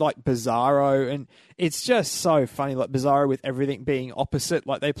 particularly like Bizarro, and it's just so funny, like Bizarro with everything being opposite.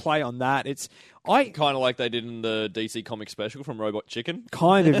 Like they play on that. Kind of like they did in the DC comic special from Robot Chicken.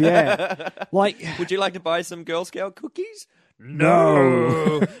 Kind of, yeah. Like, would you like to buy some Girl Scout cookies?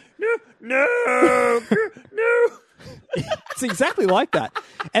 No, no. It's exactly like that.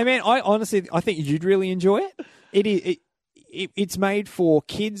 And man, I think you'd really enjoy it. It's made for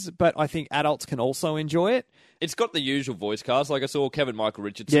kids, but I think adults can also enjoy it. It's got the usual voice cast. Like I saw Kevin Michael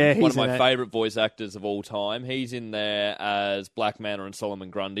Richardson, one of my favourite voice actors of all time. He's in there as Black Manta and Solomon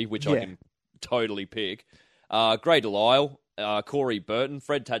Grundy, which I can totally pick. Grey Delisle, Corey Burton,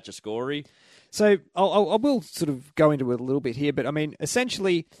 Fred Tatasciore. So I will sort of go into it a little bit here, but I mean,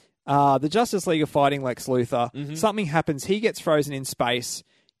 essentially, the Justice League are fighting Lex Luthor. Mm-hmm. Something happens. He gets frozen in space,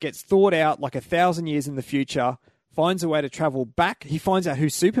 gets thawed out like 1,000 years in the future, finds a way to travel back. He finds out who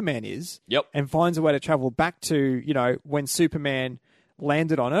Superman is. Yep. And finds a way to travel back to, when Superman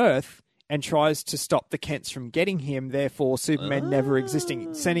landed on Earth and tries to stop the Kents from getting him, therefore Superman never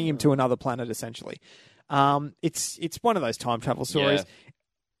existing, sending him to another planet, essentially. It's one of those time travel stories. Yeah.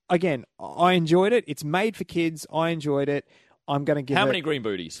 Again, I enjoyed it. It's made for kids. I enjoyed it. I'm going to give How many green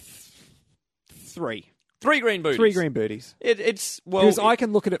booties? 3. 3 green booties. 3 green booties. Because I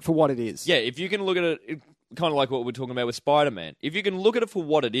can look at it for what it is. Yeah, if you can look at it, kind of like what we're talking about with Spider-Man. If you can look at it for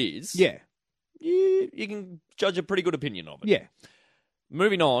what it is, you can judge a pretty good opinion of it. Yeah.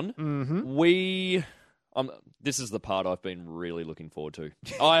 Moving on, this is the part I've been really looking forward to.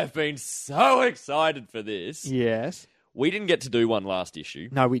 I have been so excited for this. Yes. We didn't get to do one last issue.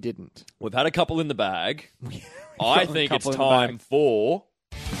 No, we didn't. We've had a couple in the bag. I think it's time for...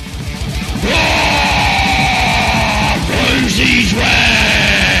 Rosie's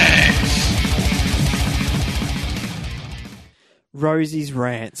Rosie's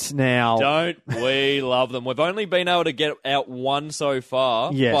Rants. Now, don't we love them? We've only been able to get out one so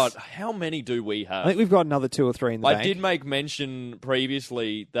far, but how many do we have? I think we've got another 2 or 3 in the bank. I did make mention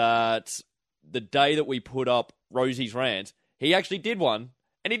previously that the day that we put up Rosie's Rant, he actually did one,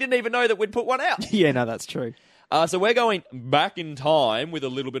 and he didn't even know that we'd put one out. Yeah, no, that's true. So we're going back in time with a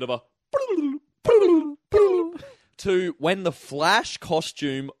little bit of a... to when the Flash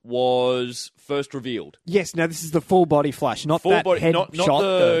costume was first revealed. Yes, now this is the full body Flash, not full that body, head not shot. Not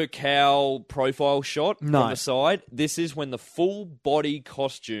the cowl profile shot from the side. This is when the full body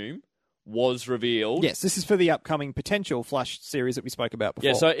costume was revealed. Yes, this is for the upcoming potential Flash series that we spoke about before.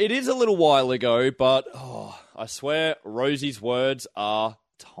 Yeah, so it is a little while ago, but I swear Rosie's words are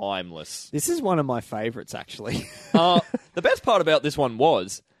timeless. This is one of my favourites, actually. The best part about this one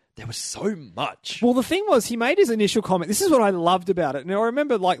was... there was so much. Well, the thing was, he made his initial comment. This is what I loved about it. Now, I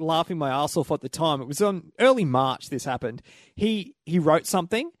remember laughing my ass off at the time. It was on early March this happened. He wrote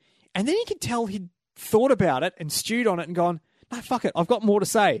something, and then you could tell he'd thought about it and stewed on it and gone, no, fuck it, I've got more to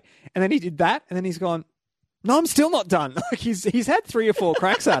say. And then he did that, and then he's gone, no, I'm still not done. Like he's had 3 or 4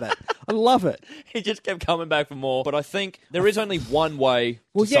 cracks at it. I love it. He just kept coming back for more. But I think there is only one way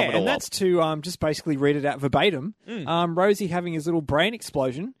to sum it all and that's up. to just basically read it out verbatim. Rosie having his little brain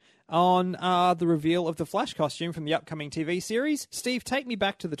explosion on the reveal of the Flash costume from the upcoming TV series. Steve, take me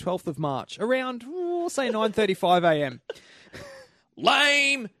back to the 12th of March, around, say, 9:35 a.m.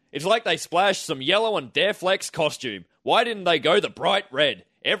 Lame! It's like they splashed some yellow on Darefleck's costume. Why didn't they go the bright red?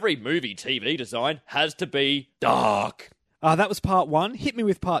 Every movie TV design has to be dark. That was part 1. Hit me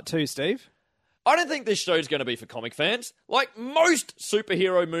with part 2, Steve. I don't think this show's going to be for comic fans. Like most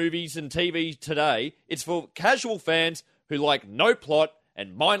superhero movies and TV today, it's for casual fans who like no plot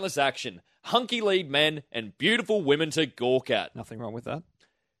and mindless action, hunky lead men and beautiful women to gawk at. Nothing wrong with that.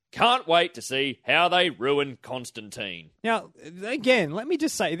 Can't wait to see how they ruin Constantine. Now, again, let me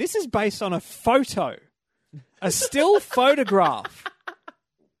just say, this is based on a photo. A still photograph.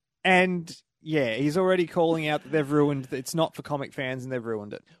 And, yeah, he's already calling out that they've ruined, that it's not for comic fans and they've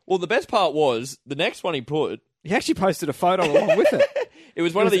ruined it. Well, the best part was, the next one he put... he actually posted a photo along with it. It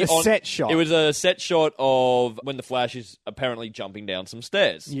was a set shot. It was a set shot of when the Flash is apparently jumping down some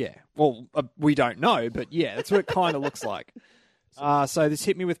stairs. Yeah. Well, we don't know, but yeah, that's what it kind of looks like. So this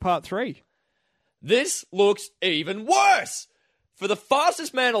hit me with part 3. This looks even worse. For the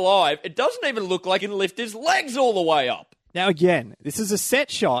fastest man alive, it doesn't even look like he can lift his legs all the way up. Now, again, this is a set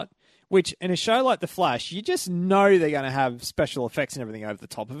shot, which in a show like The Flash, you just know they're going to have special effects and everything over the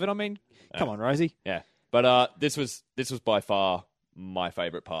top of it. I mean, come on, Rosie. Yeah. But this was by far my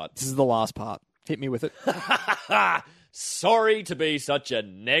favourite part. This is the last part. Hit me with it. Sorry to be such a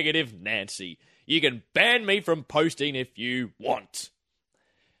negative Nancy. You can ban me from posting if you want.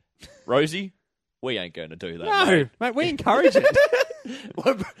 Rosie, we ain't going to do that. No, mate, we encourage it.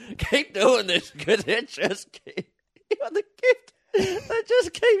 Keep doing this because it just you're the gift that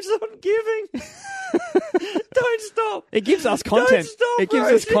just keeps on giving. Don't stop. It gives us content. Don't stop, it gives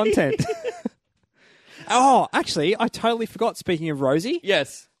Rosie. us content. Oh, actually, I totally forgot. Speaking of Rosie,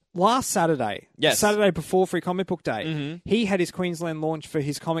 Yes. last Saturday, Yes. Saturday before Free Comic Book Day, he had his Queensland launch for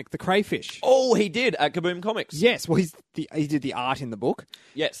his comic, The Crayfish. Oh, he did at Kaboom Comics. Yes, well, he did the art in the book.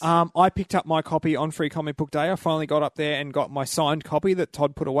 Yes. I picked up my copy on Free Comic Book Day. I finally got up there and got my signed copy that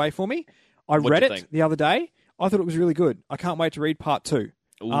Todd put away for me. I read it the other day. I thought it was really good. I can't wait to read part 2.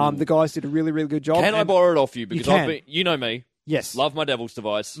 The guys did a really, really good job. Can I borrow it off you? Because you know me. Yes. Love my Devil's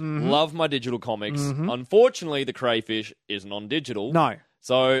Device. Love my digital comics. Unfortunately, The Crayfish isn't on digital. No.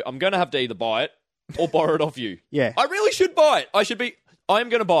 So I'm going to have to either buy it or borrow it off you. Yeah. I really should buy it. I am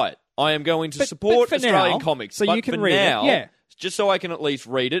going to buy it. I am going to support for Australian now, comics. so but you can for read now, it. Yeah. Just so I can at least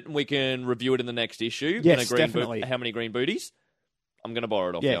read it and we can review it in the next issue. Yes, definitely. How many green booties? I'm going to borrow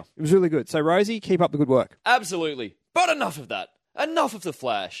it off Yeah, you. it was really good. So, Rosie, keep up the good work. Absolutely. But enough of that. Enough of The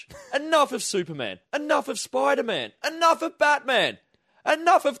Flash. Enough of Superman. Enough of Spider-Man. Enough of Batman.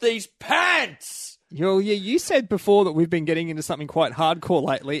 Enough of these pants. You said before that we've been getting into something quite hardcore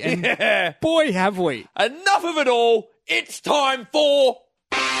lately, and boy, have we. Enough of it all. It's time for...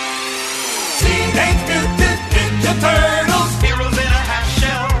 Teenage Mutant Ninja Turtles, heroes in a half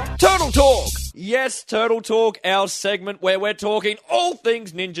shell. Turtle Talk. Yes, Turtle Talk, our segment where we're talking all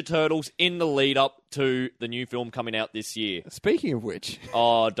things Ninja Turtles in the lead up to the new film coming out this year. Speaking of which...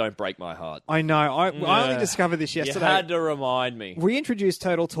 Oh, don't break my heart. I know. I only discovered this yesterday. You had to remind me. We introduced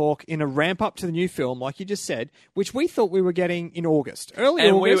Turtle Talk in a ramp-up to the new film, like you just said, which we thought we were getting in August.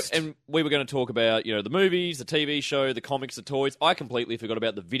 August. We were going to talk about, the movies, the TV show, the comics, the toys. I completely forgot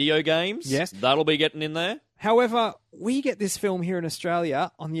about the video games. Yes. That'll be getting in there. However, we get this film here in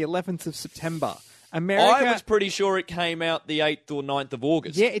Australia on the 11th of September. America... I was pretty sure it came out the 8th or 9th of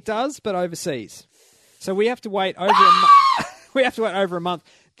August. Yeah, it does, but overseas. So we have to wait over a month. We have to wait over a month.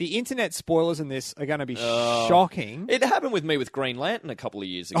 The internet spoilers in this are going to be shocking. It happened with me with Green Lantern a couple of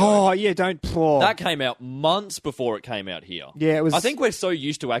years ago. Oh, yeah, don't... That came out months before it came out here. Yeah, it was... I think we're so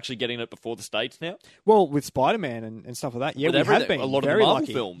used to actually getting it before the States now. Well, with Spider-Man and stuff like that, yeah, with we have been a lot very of Marvel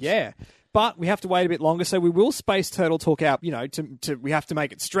lucky. films. Yeah. But we have to wait a bit longer, so we will space Turtle Talk out, we have to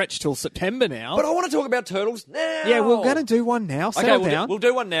make it stretch till September now. But I want to talk about Turtles now. Yeah, we're going to do one now. Settle down. We'll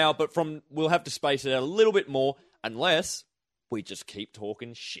do one now, but we'll have to space it out a little bit more, unless we just keep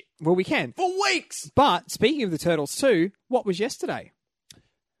talking shit. Well, we can. For weeks! But, speaking of the Turtles too, what was yesterday?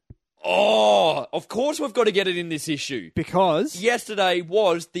 Oh, of course we've got to get it in this issue. Because? Yesterday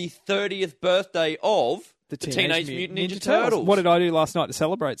was the 30th birthday of the Teenage Mutant Ninja Turtles. What did I do last night to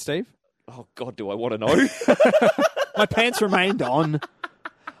celebrate, Steve? Oh, God, do I want to know? My pants remained on.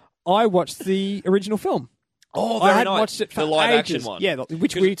 I watched the original film. Oh, very nice. I had watched it for the live ages. action one. Yeah,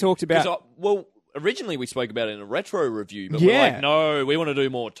 which we talked about. Originally we spoke about it in a retro review, but Yeah. we're like, no, we want to do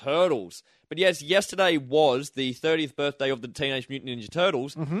more Turtles. But yes, yesterday was the 30th birthday of the Teenage Mutant Ninja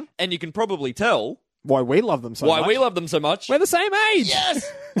Turtles, and you can probably tell why we love them so much. why we love them so much. We're the same age. Yes,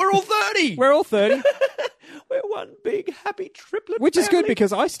 we're all 30. We're all 30. We're one big happy triplet Which is good family.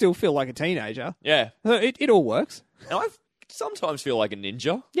 because I still feel like a teenager. Yeah. So it all works. And I sometimes feel like a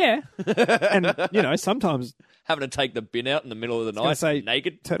ninja. Yeah. And, sometimes... Having to take the bin out in the middle of the night,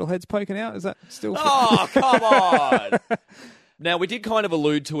 naked. Turtle heads poking out, is that still... Oh, come on! Now, we did kind of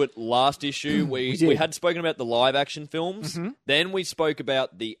allude to it last issue. We had spoken about the live-action films. Then we spoke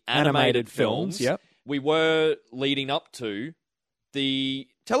about the animated films. Yep. We were leading up to the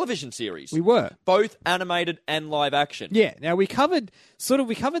television series. We were. Both animated and live-action. Yeah. Now, we covered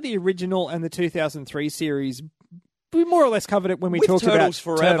the original and the 2003 series. We more or less covered it when we talked Turtles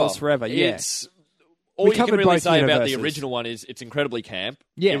about Forever. Turtles Forever. Yeah. All you can really both say about universes. the original one is it's incredibly camp.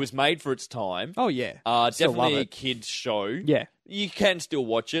 Yeah. It was made for its time. Oh, yeah. Still love Definitely a it. kid's show. Yeah. You can still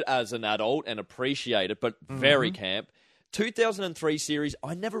watch it as an adult and appreciate it, but very camp. 2003 series,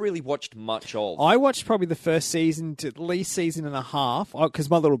 I never really watched much of. I watched probably the first season to at least season and a half because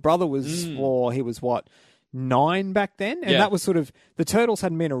my little brother was, he was what, 9 back then, and that was sort of the Turtles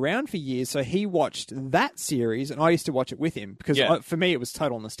hadn't been around for years, so he watched that series, and I used to watch it with him because for me it was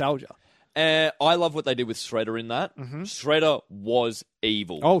total nostalgia. I love what they did with Shredder in that. Mm-hmm. Shredder was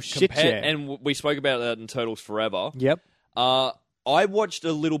evil. Oh shit! And we spoke about that in Turtles Forever. Yep. I watched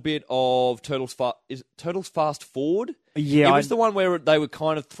a little bit of Turtles Fast Forward? Yeah. It was the one where they were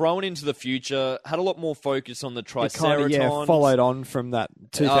kind of thrown into the future, had a lot more focus on the Triceratons. It kind of, followed on from that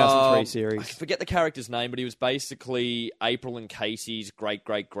 2003 series. I forget the character's name, but he was basically April and Casey's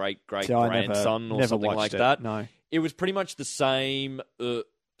great-great-great-great-grandson or something like that. No. It was pretty much the same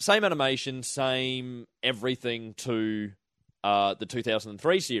animation, same everything to... the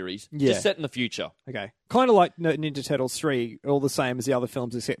 2003 series, just set in the future. Okay. Kind of like Ninja Turtles 3, all the same as the other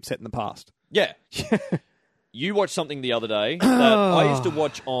films except set in the past. Yeah. You watched something the other day that I used to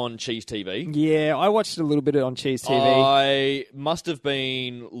watch on Cheese TV. Yeah, I watched it a little bit on Cheese TV. I must have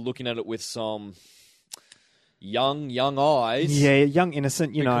been looking at it with some young eyes. Yeah, young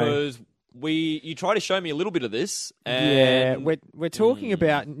innocent, you know. Because you try to show me a little bit of this. And we're talking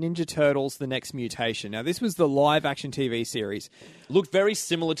about Ninja Turtles: The Next Mutation. Now, this was the live-action TV series. Looked very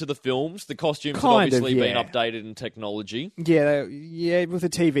similar to the films. The costumes had obviously been updated in technology. Yeah, with a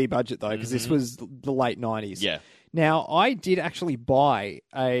TV budget, though, because this was the late 90s. Yeah. Now, I did actually buy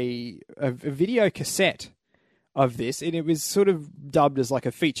a video cassette of this, and it was sort of dubbed as like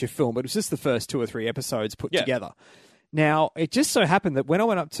a feature film, but it was just the first 2 or 3 episodes put together. Now, it just so happened that when I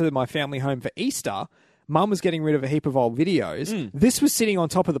went up to my family home for Easter, Mum was getting rid of a heap of old videos. This was sitting on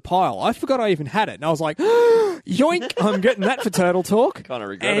top of the pile. I forgot I even had it. And I was like, yoink, I'm getting that for Turtle Talk. Kind of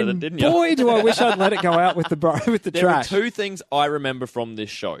regretted it, didn't you? Boy, do I wish I'd let it go out with the trash. There were 2 things I remember from this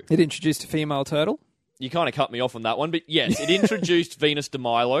show. It introduced a female turtle. You kind of cut me off on that one, but yes, it introduced Venus de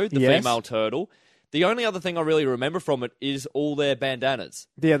Milo, the female turtle. The only other thing I really remember from it is all their bandanas.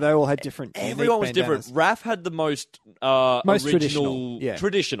 Yeah, they all had different. Everyone was different. Raph had the most original,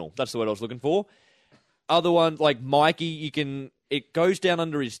 traditional. That's the word I was looking for. Other ones like Mikey, it goes down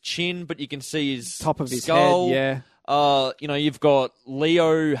under his chin, but you can see his top of his skull. head. Yeah. You've got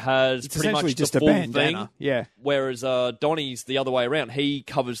Leo has it's pretty much just the a full bandana. thing. Yeah. Whereas Donnie's the other way around. He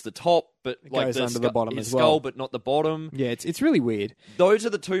covers the top, but it goes under the bottom his as well. Skull, but not the bottom. Yeah, it's really weird. Those are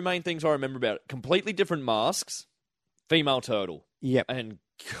the 2 main things I remember about it. Completely different masks, female turtle. Yep. And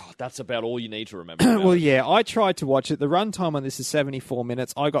God, that's about all you need to remember. Well, yeah, I tried to watch it. The runtime on this is 74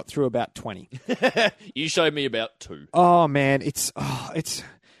 minutes. I got through about 20. You showed me about 2. Oh man,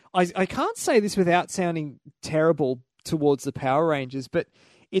 I can't say this without sounding terrible towards the Power Rangers, but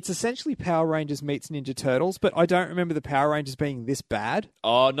it's essentially Power Rangers meets Ninja Turtles, but I don't remember the Power Rangers being this bad.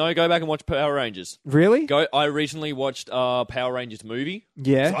 Oh, no, go back and watch Power Rangers. Really? I recently watched Power Rangers movie.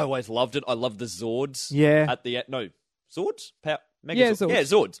 Yeah. I always loved it. I loved the Zords. Yeah. Zords? Zords. Yeah,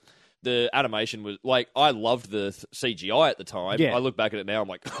 Zords. The animation was, I loved the CGI at the time. Yeah. I look back at it now, I'm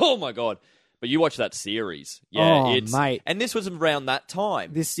like, oh my God. But you watch that series. Yeah, mate. And this was around that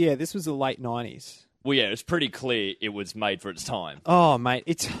time. This was the late 90s. Well, yeah, it's pretty clear it was made for its time. Oh, mate,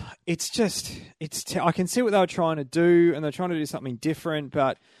 I can see what they were trying to do, and they're trying to do something different,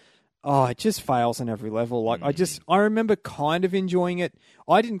 but it just fails on every level. I remember kind of enjoying it.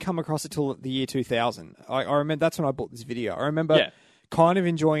 I didn't come across it till the year 2000. I remember that's when I bought this video. I remember kind of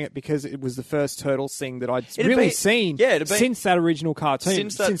enjoying it because it was the first Turtles thing that I'd really seen since that original cartoon.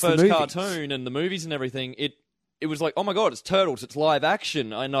 Since that first cartoon and the movies and everything, it was like, oh my God, it's Turtles, it's live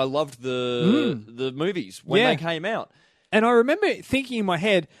action, and I loved the movies when they came out. And I remember thinking in my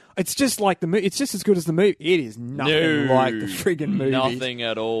head, it's just like it's just as good as the movie. It is nothing like the friggin' movie. Nothing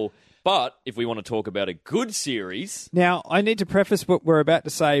at all. But if we want to talk about a good series... Now, I need to preface what we're about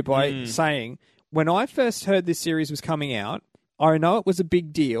to say by saying, when I first heard this series was coming out, I know it was a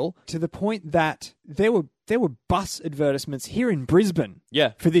big deal to the point that there were bus advertisements here in Brisbane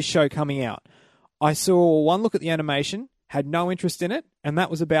for this show coming out. I saw one look at the animation, had no interest in it, and that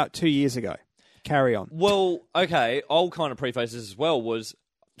was about 2 years ago. Carry on. Well, okay, I'll kind of preface this as well, was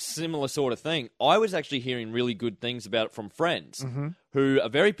similar sort of thing. I was actually hearing really good things about it from friends who are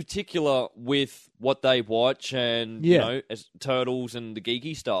very particular with what they watch and, as Turtles and the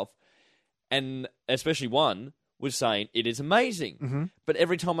geeky stuff. And especially one was saying it is amazing. But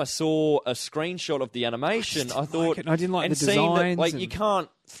every time I saw a screenshot of the animation, I thought... I didn't like the designs. That, you can't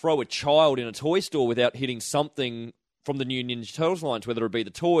throw a child in a toy store without hitting something from the new Ninja Turtles lines, whether it be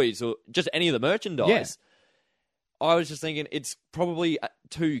the toys or just any of the merchandise. Yeah. I was just thinking it's probably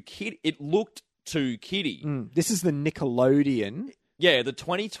too kid. It looked too kiddie. This is the Nickelodeon. Yeah, the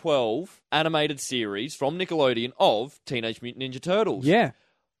 2012 animated series from Nickelodeon of Teenage Mutant Ninja Turtles. Yeah.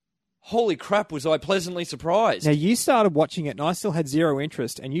 holy crap, was I pleasantly surprised. Now, you started watching it, and I still had zero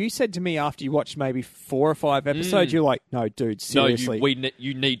interest. And you said to me after you watched maybe 4 or 5 episodes, you're like, no, dude, seriously. No,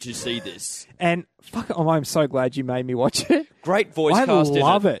 you need to see this. And fuck, I'm so glad you made me watch it. Great voice cast. I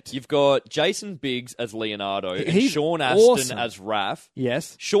love it. You've got Jason Biggs as Leonardo and He's Sean Astin awesome. as Raph.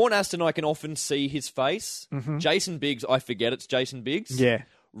 Yes. Sean Astin, I can often see his face. Mm-hmm. Jason Biggs, I forget it's Jason Biggs. Yeah.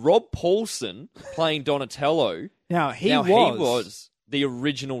 Rob Paulson playing Donatello. Now, he was the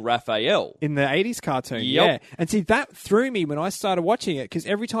original Raphael. In the 80s cartoon, yeah. And see, that threw me when I started watching it, because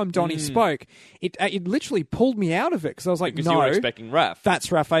every time Donnie spoke, it literally pulled me out of it, because I was like, because no, you were expecting Raph.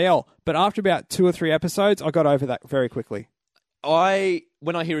 That's Raphael. But after about 2 or 3 episodes, I got over that very quickly.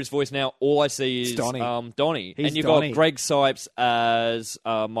 When I hear his voice now, all I see is Donnie. And you've got Greg Sipes as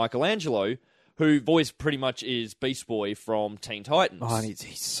Michelangelo, who voice pretty much is Beast Boy from Teen Titans. Oh, and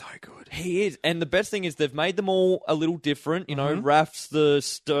he's so good. He is. And the best thing is they've made them all a little different. You know, Raph's the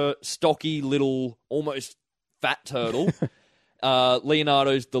stocky little, almost fat turtle.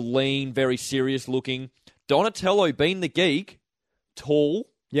 Leonardo's the lean, very serious looking. Donatello, being the geek, tall.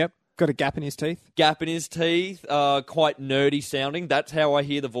 Yep. Got a gap in his teeth. Quite nerdy sounding. That's how I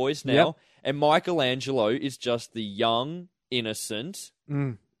hear the voice now. Yep. And Michelangelo is just the young, innocent.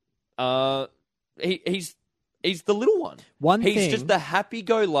 He's the little one. He's just the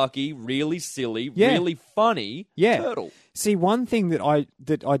happy-go-lucky, really silly, really funny turtle. See, one thing that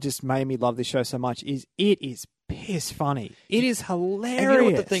I just made me love this show so much is it is piss funny. It is hilarious. And you know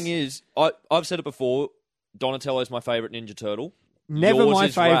what the thing is? I've said it before. Donatello's my favourite Ninja Turtle. Never Yours my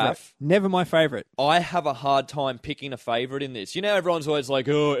is favourite. Raph. Never my favourite. I have a hard time picking a favourite in this. You know, everyone's always like,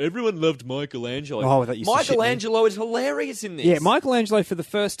 "Oh, everyone loved Michelangelo." Oh, that used to shit me. Michelangelo is hilarious in this. Yeah, Michelangelo for the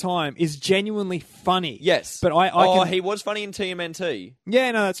first time is genuinely funny. Yes, but he was funny in TMNT.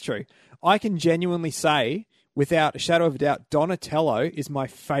 Yeah, no, that's true. I can genuinely say, without a shadow of a doubt, Donatello is my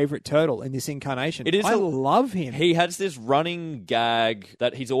favourite turtle in this incarnation. I love him. He has this running gag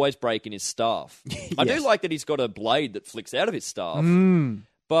that he's always breaking his staff. Yes. I do like that he's got a blade that flicks out of his staff.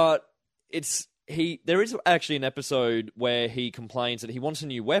 But there is actually an episode where he complains that he wants a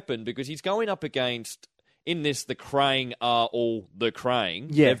new weapon because he's going up against, in this, the Krang are all the Krang.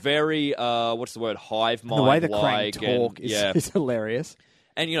 Yeah. They're very, hive mind. The way the Krang talk is hilarious.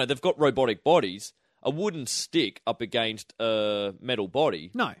 And, you know, they've got robotic bodies. A wooden stick up against a metal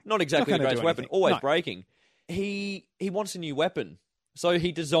body. No. Not exactly the greatest weapon. Always breaking. He wants a new weapon. So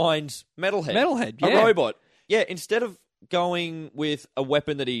he designs Metalhead. A robot. Yeah, instead of going with a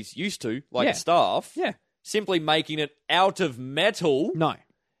weapon that he's used to, like a staff, simply making it out of metal,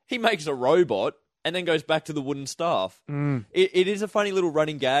 he makes a robot and then goes back to the wooden staff. It is a funny little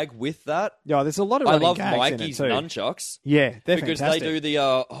running gag with that. Yeah, there's a lot of running gags I love in Mikey's it too. nunchucks. Yeah, they're because fantastic. They do the,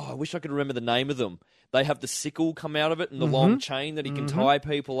 I wish I could remember the name of them. They have the sickle come out of it and the long chain that he can tie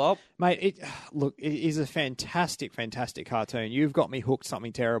people up. Mate, it is a fantastic, fantastic cartoon. You've got me hooked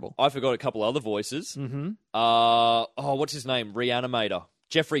something terrible. I forgot a couple other voices. What's his name? Reanimator.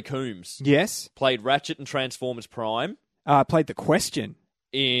 Jeffrey Combs. Yes. Played Ratchet in Transformers Prime. Played the Question.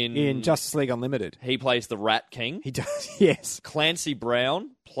 In Justice League Unlimited. He plays the Rat King. He does, yes. Clancy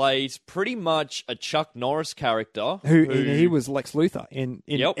Brown plays pretty much a Chuck Norris character. Who he was Lex Luthor in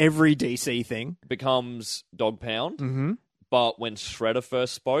every DC thing. Becomes Dog Pound. But when Shredder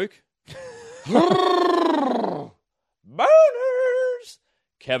first spoke... Boners!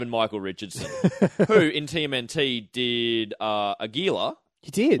 Kevin Michael Richardson, who in TMNT did Aguila.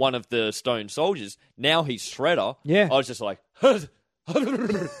 He did. One of the Stone Soldiers. Now he's Shredder. Yeah. I was just like...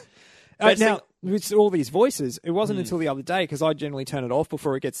 Now, with all these voices, it wasn't until the other day, because I generally turn it off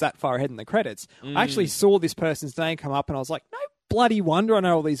before it gets that far ahead in the credits. I actually saw this person's name come up and I was like, no bloody wonder I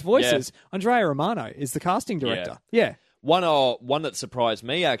know all these voices. Yeah. Andrea Romano is the casting director. Yeah. One that surprised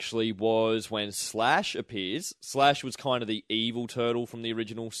me, actually, was when Slash appears. Slash was kind of the evil turtle from the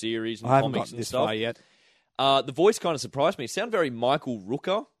original series and comics and stuff. I haven't gotten this far yet. The voice kind of surprised me. It sounded very Michael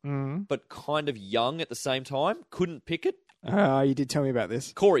Rooker, but kind of young at the same time. Couldn't pick it. You did tell me about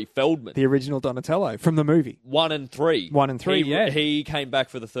this. Corey Feldman. The original Donatello from the movie. 1 and 3. 1 and 3, He came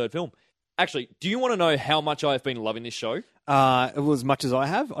back for the third film. Actually, do you want to know how much I've been loving this show? Well, as much as I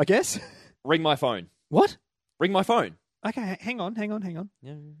have, I guess. Ring my phone. What? Ring my phone. Okay, hang on.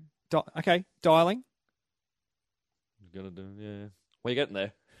 Yeah. Okay, dialing. We're getting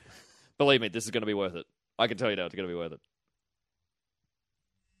there. Believe me, this is going to be worth it. I can tell you now, it's going to be worth it.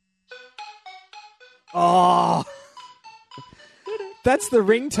 Oh... That's the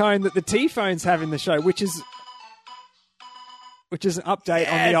ringtone that the T-phones have in the show, which is an update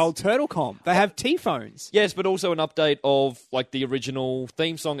on the old Turtle Comp. They have T-phones. Yes, but also an update of like the original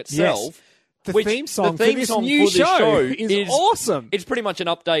theme song itself. Yes. the theme song for this new show is awesome. It's pretty much an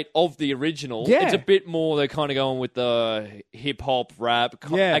update of the original. Yeah. It's a bit more, they're kind of going with the hip-hop, rap,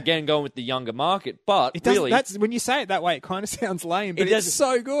 again, going with the younger market. But that's when you say it that way, it kind of sounds lame, but it's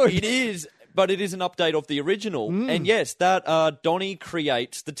so good. It is, but it is an update of the original. And yes, that Donnie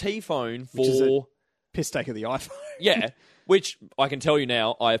creates the T-phone for... Which is a piss take of the iPhone. Yeah. Which I can tell you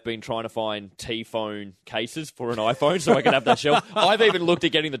now, I have been trying to find T-phone cases for an iPhone so I can have that shelf. I've even looked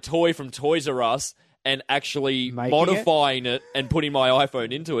at getting the toy from Toys R Us and actually modifying it and putting my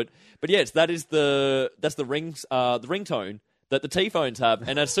iPhone into it. But yes, that's the ringtone that the T-phones have.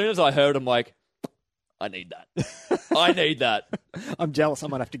 And as soon as I heard, I'm like, I need that. I need that. I'm jealous. I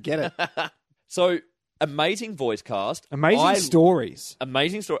might have to get it. So... amazing voice cast. Amazing stories.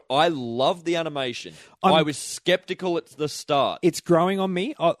 Amazing story. I love the animation. I was skeptical at the start. It's growing on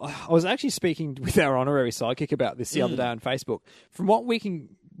me. I was actually speaking with our honorary sidekick about this the other day on Facebook. From what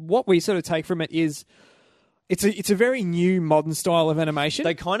we sort of take from it is it's a very new modern style of animation.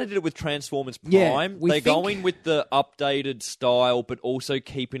 They kind of did it with Transformers Prime. Yeah, They're going with the updated style, but also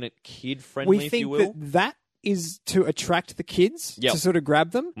keeping it kid-friendly, if you will. We think that is to attract the kids, to sort of grab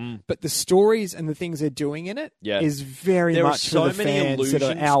them, but the stories and the things they're doing in it is very much for the fans that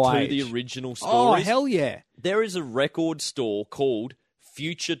are our age. To the original stories. Oh, hell yeah. There is a record store called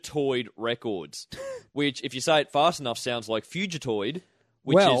Future Toyd Records, which, if you say it fast enough, sounds like Fugitoid,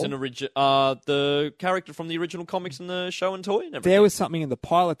 which is the character from the original comics and the show and toy and everything. There was something in the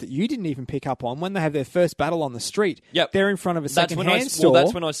pilot that you didn't even pick up on. When they have their first battle on the street, they're in front of a second-hand store. Well,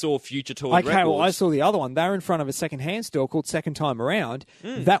 that's when I saw Future Toyd Records. Okay, well, I saw the other one. They're in front of a second-hand store called Second Time Around.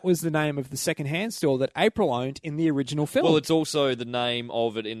 That was the name of the second-hand store that April owned in the original film. Well, it's also the name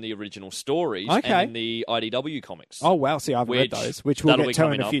of it in the original stories and in the IDW comics. Oh, wow. See, I've read those, which we'll get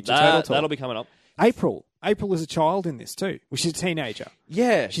to in a future Turtle Talk. That'll be coming up. April is a child in this too, which is a teenager.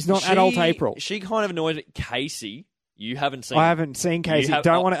 Yeah. She's not adult April. She kind of annoys me. Casey, you haven't seen... I haven't seen Casey.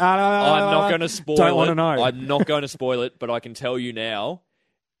 Don't want to... I'm not going to spoil it. Don't want to know. I'm not going to spoil it, but I can tell you now,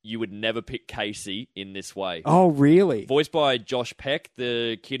 you would never pick Casey in this way. Oh, really? Voiced by Josh Peck,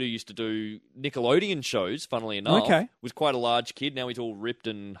 the kid who used to do Nickelodeon shows, funnily enough. Okay. Was quite a large kid. Now he's all ripped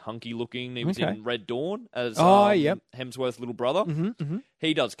and hunky looking. He was in Red Dawn as Hemsworth's little brother.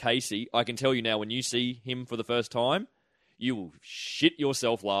 He does Casey. I can tell you now, when you see him for the first time, you will shit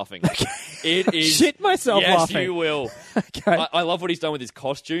yourself laughing. It is... Shit myself laughing? Yes, you will. Okay. I love what he's done with his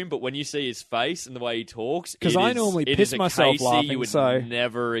costume, but when you see his face and the way he talks... Because I normally piss myself laughing, you would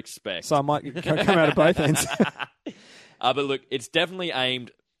never expect. So I might come out of both ends. But look, it's definitely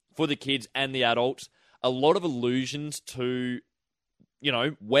aimed for the kids and the adults. A lot of allusions to...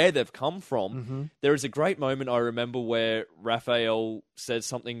 where they've come from. There is a great moment I remember where Raphael says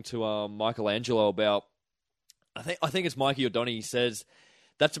something to Michelangelo about... I think it's Mikey or Donnie. He says,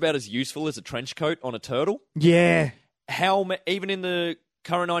 that's about as useful as a trench coat on a turtle. Yeah. Even in the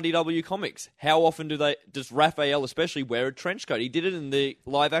current IDW comics, how often does Raphael especially wear a trench coat? He did it in the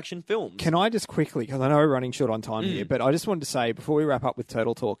live-action films. Can I just quickly, because I know we're running short on time here, but I just wanted to say, before we wrap up with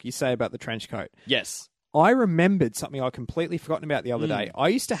Turtle Talk, you say about the trench coat. Yes. I remembered something I'd completely forgotten about the other day. I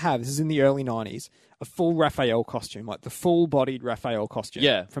used to have, this is in the early 90s, a full Raphael costume, like the full-bodied Raphael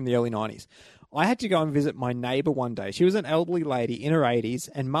costume from the early 90s. I had to go and visit my neighbour one day. She was an elderly lady in her 80s,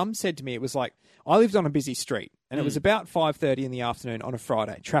 and Mum said to me, it was like, I lived on a busy street, and it was about 5:30 in the afternoon on a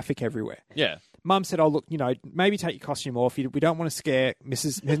Friday, traffic everywhere. Yeah. Mum said, oh, look, maybe take your costume off. We don't want to scare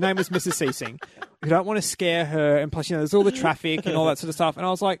her name was Mrs. Ceasing. We don't want to scare her, and plus, there's all the traffic and all that sort of stuff. And I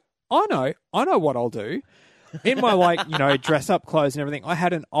was like, I know what I'll do. In my, dress-up clothes and everything, I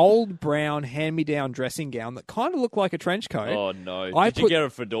had an old brown hand-me-down dressing gown that kind of looked like a trench coat. Oh, no. Did you get a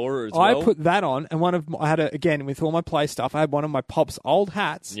fedora as well? I put that on, and again, with all my play stuff, I had one of my Pop's old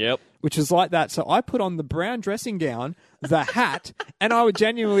hats, which was like that. So I put on the brown dressing gown, the hat, and I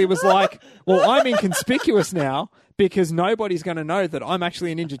genuinely was like, well, I'm inconspicuous now, because nobody's going to know that I'm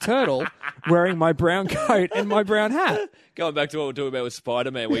actually a Ninja Turtle wearing my brown coat and my brown hat. Going back to what we were talking about with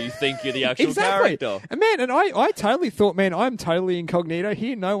Spider-Man, where you think you're the actual character. And I totally thought, I'm totally incognito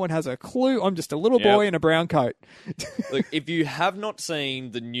here. No one has a clue. I'm just a little boy in a brown coat. Look, if you have not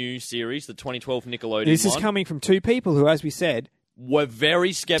seen the new series, the 2012 Nickelodeon This is coming from two people who, as we said, were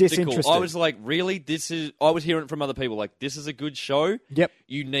very skeptical. Disinterested. I was like, really? I was hearing it from other people, like, this is a good show? Yep.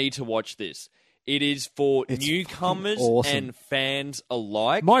 You need to watch this. It is for newcomers and fans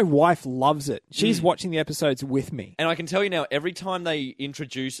alike. My wife loves it. She's watching the episodes with me. And I can tell you now, every time they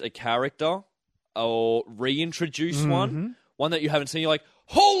introduce a character or reintroduce one that you haven't seen, you're like,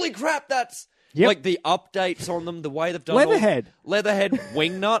 holy crap, that's... Yep. Like the updates on them, the way they've done Leatherhead,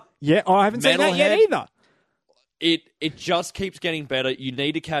 Wingnut. Yeah, I haven't seen that yet either. It just keeps getting better. You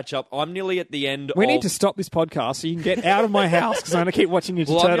need to catch up. I'm nearly at the end. We need to stop this podcast so you can get out of my house because I'm going to keep watching Ninja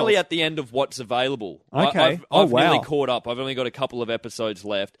Turtles. I'm nearly at the end of what's available. Okay. I've nearly caught up. I've only got a couple of episodes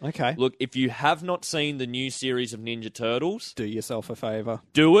left. Okay. Look, if you have not seen the new series of Ninja Turtles, do yourself a favor.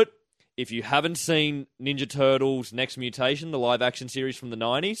 Do it. If you haven't seen Ninja Turtles Next Mutation, the live-action series from the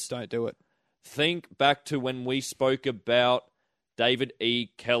 90s, don't do it. Think back to when we spoke about David E.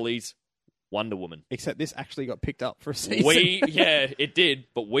 Kelly's Wonder Woman. Except this actually got picked up for a season. It did,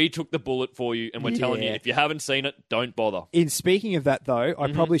 but we took the bullet for you, and we're telling you, if you haven't seen it, don't bother. In speaking of that, though,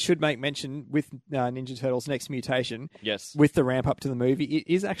 I probably should make mention with Ninja Turtles Next Mutation, yes, with the ramp up to the movie, it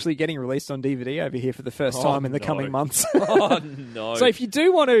is actually getting released on DVD over here for the first time in the coming months. Oh, no. So if you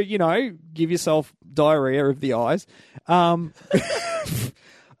do want to, give yourself diarrhea of the eyes,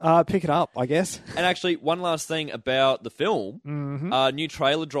 pick it up, I guess. And actually, one last thing about the film. New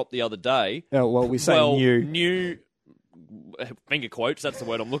trailer dropped the other day. Oh, well, we say new. New, finger quotes, that's the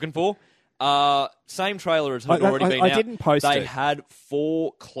word I'm looking for. Same trailer as had already been out. I didn't post it. They had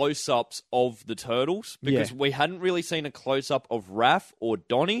 4 close-ups of the turtles because we hadn't really seen a close-up of Raph or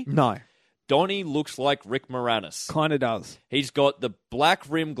Donnie. No. Donnie looks like Rick Moranis. Kind of does. He's got the black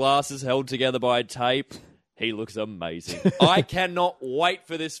rim glasses held together by tape. He looks amazing. I cannot wait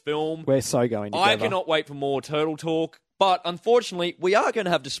for this film. We're so going together. I cannot wait for more Turtle Talk. But unfortunately, we are going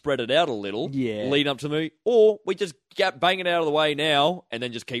to have to spread it out a little leading up to the movie. Or we just bang it out of the way now and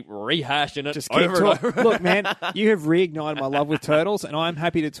then just keep rehashing it over and over. Look, man, you have reignited my love with Turtles, and I'm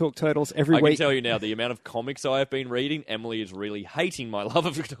happy to talk Turtles every week. I can tell you now, the amount of comics I have been reading, Emily is really hating my love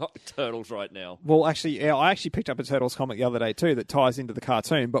of Turtles right now. Well, actually, I picked up a Turtles comic the other day too that ties into the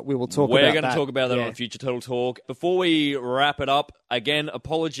cartoon, but we will talk about that. We're going to talk about that on a future Turtle Talk. Before we wrap it up, again,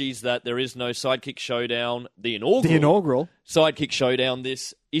 apologies that there is no Sidekick Showdown, the inaugural Sidekick Showdown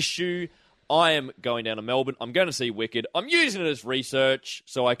this issue. I am going down to Melbourne. I'm going to see Wicked. I'm using it as research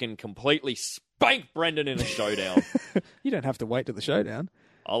so I can completely spank Brendan in a showdown. You don't have to wait to the showdown.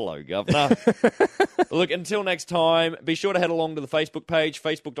 Hello, Governor. Look, until next time, be sure to head along to the Facebook page,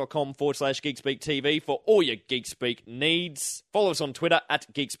 facebook.com/GeekSpeakTV for all your GeekSpeak needs. Follow us on Twitter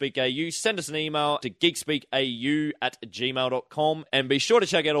 @GeekSpeakAU. Send us an email to geekspeakau@gmail.com. And be sure to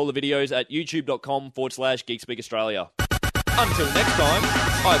check out all the videos at youtube.com/GeekSpeakAustralia. Until next time,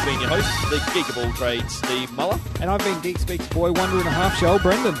 I've been your host, the Geek of all trades, Steve Muller. And I've been Geek Speak's boy wonder and a half, Joel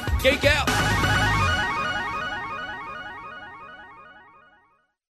Brendan. Geek out!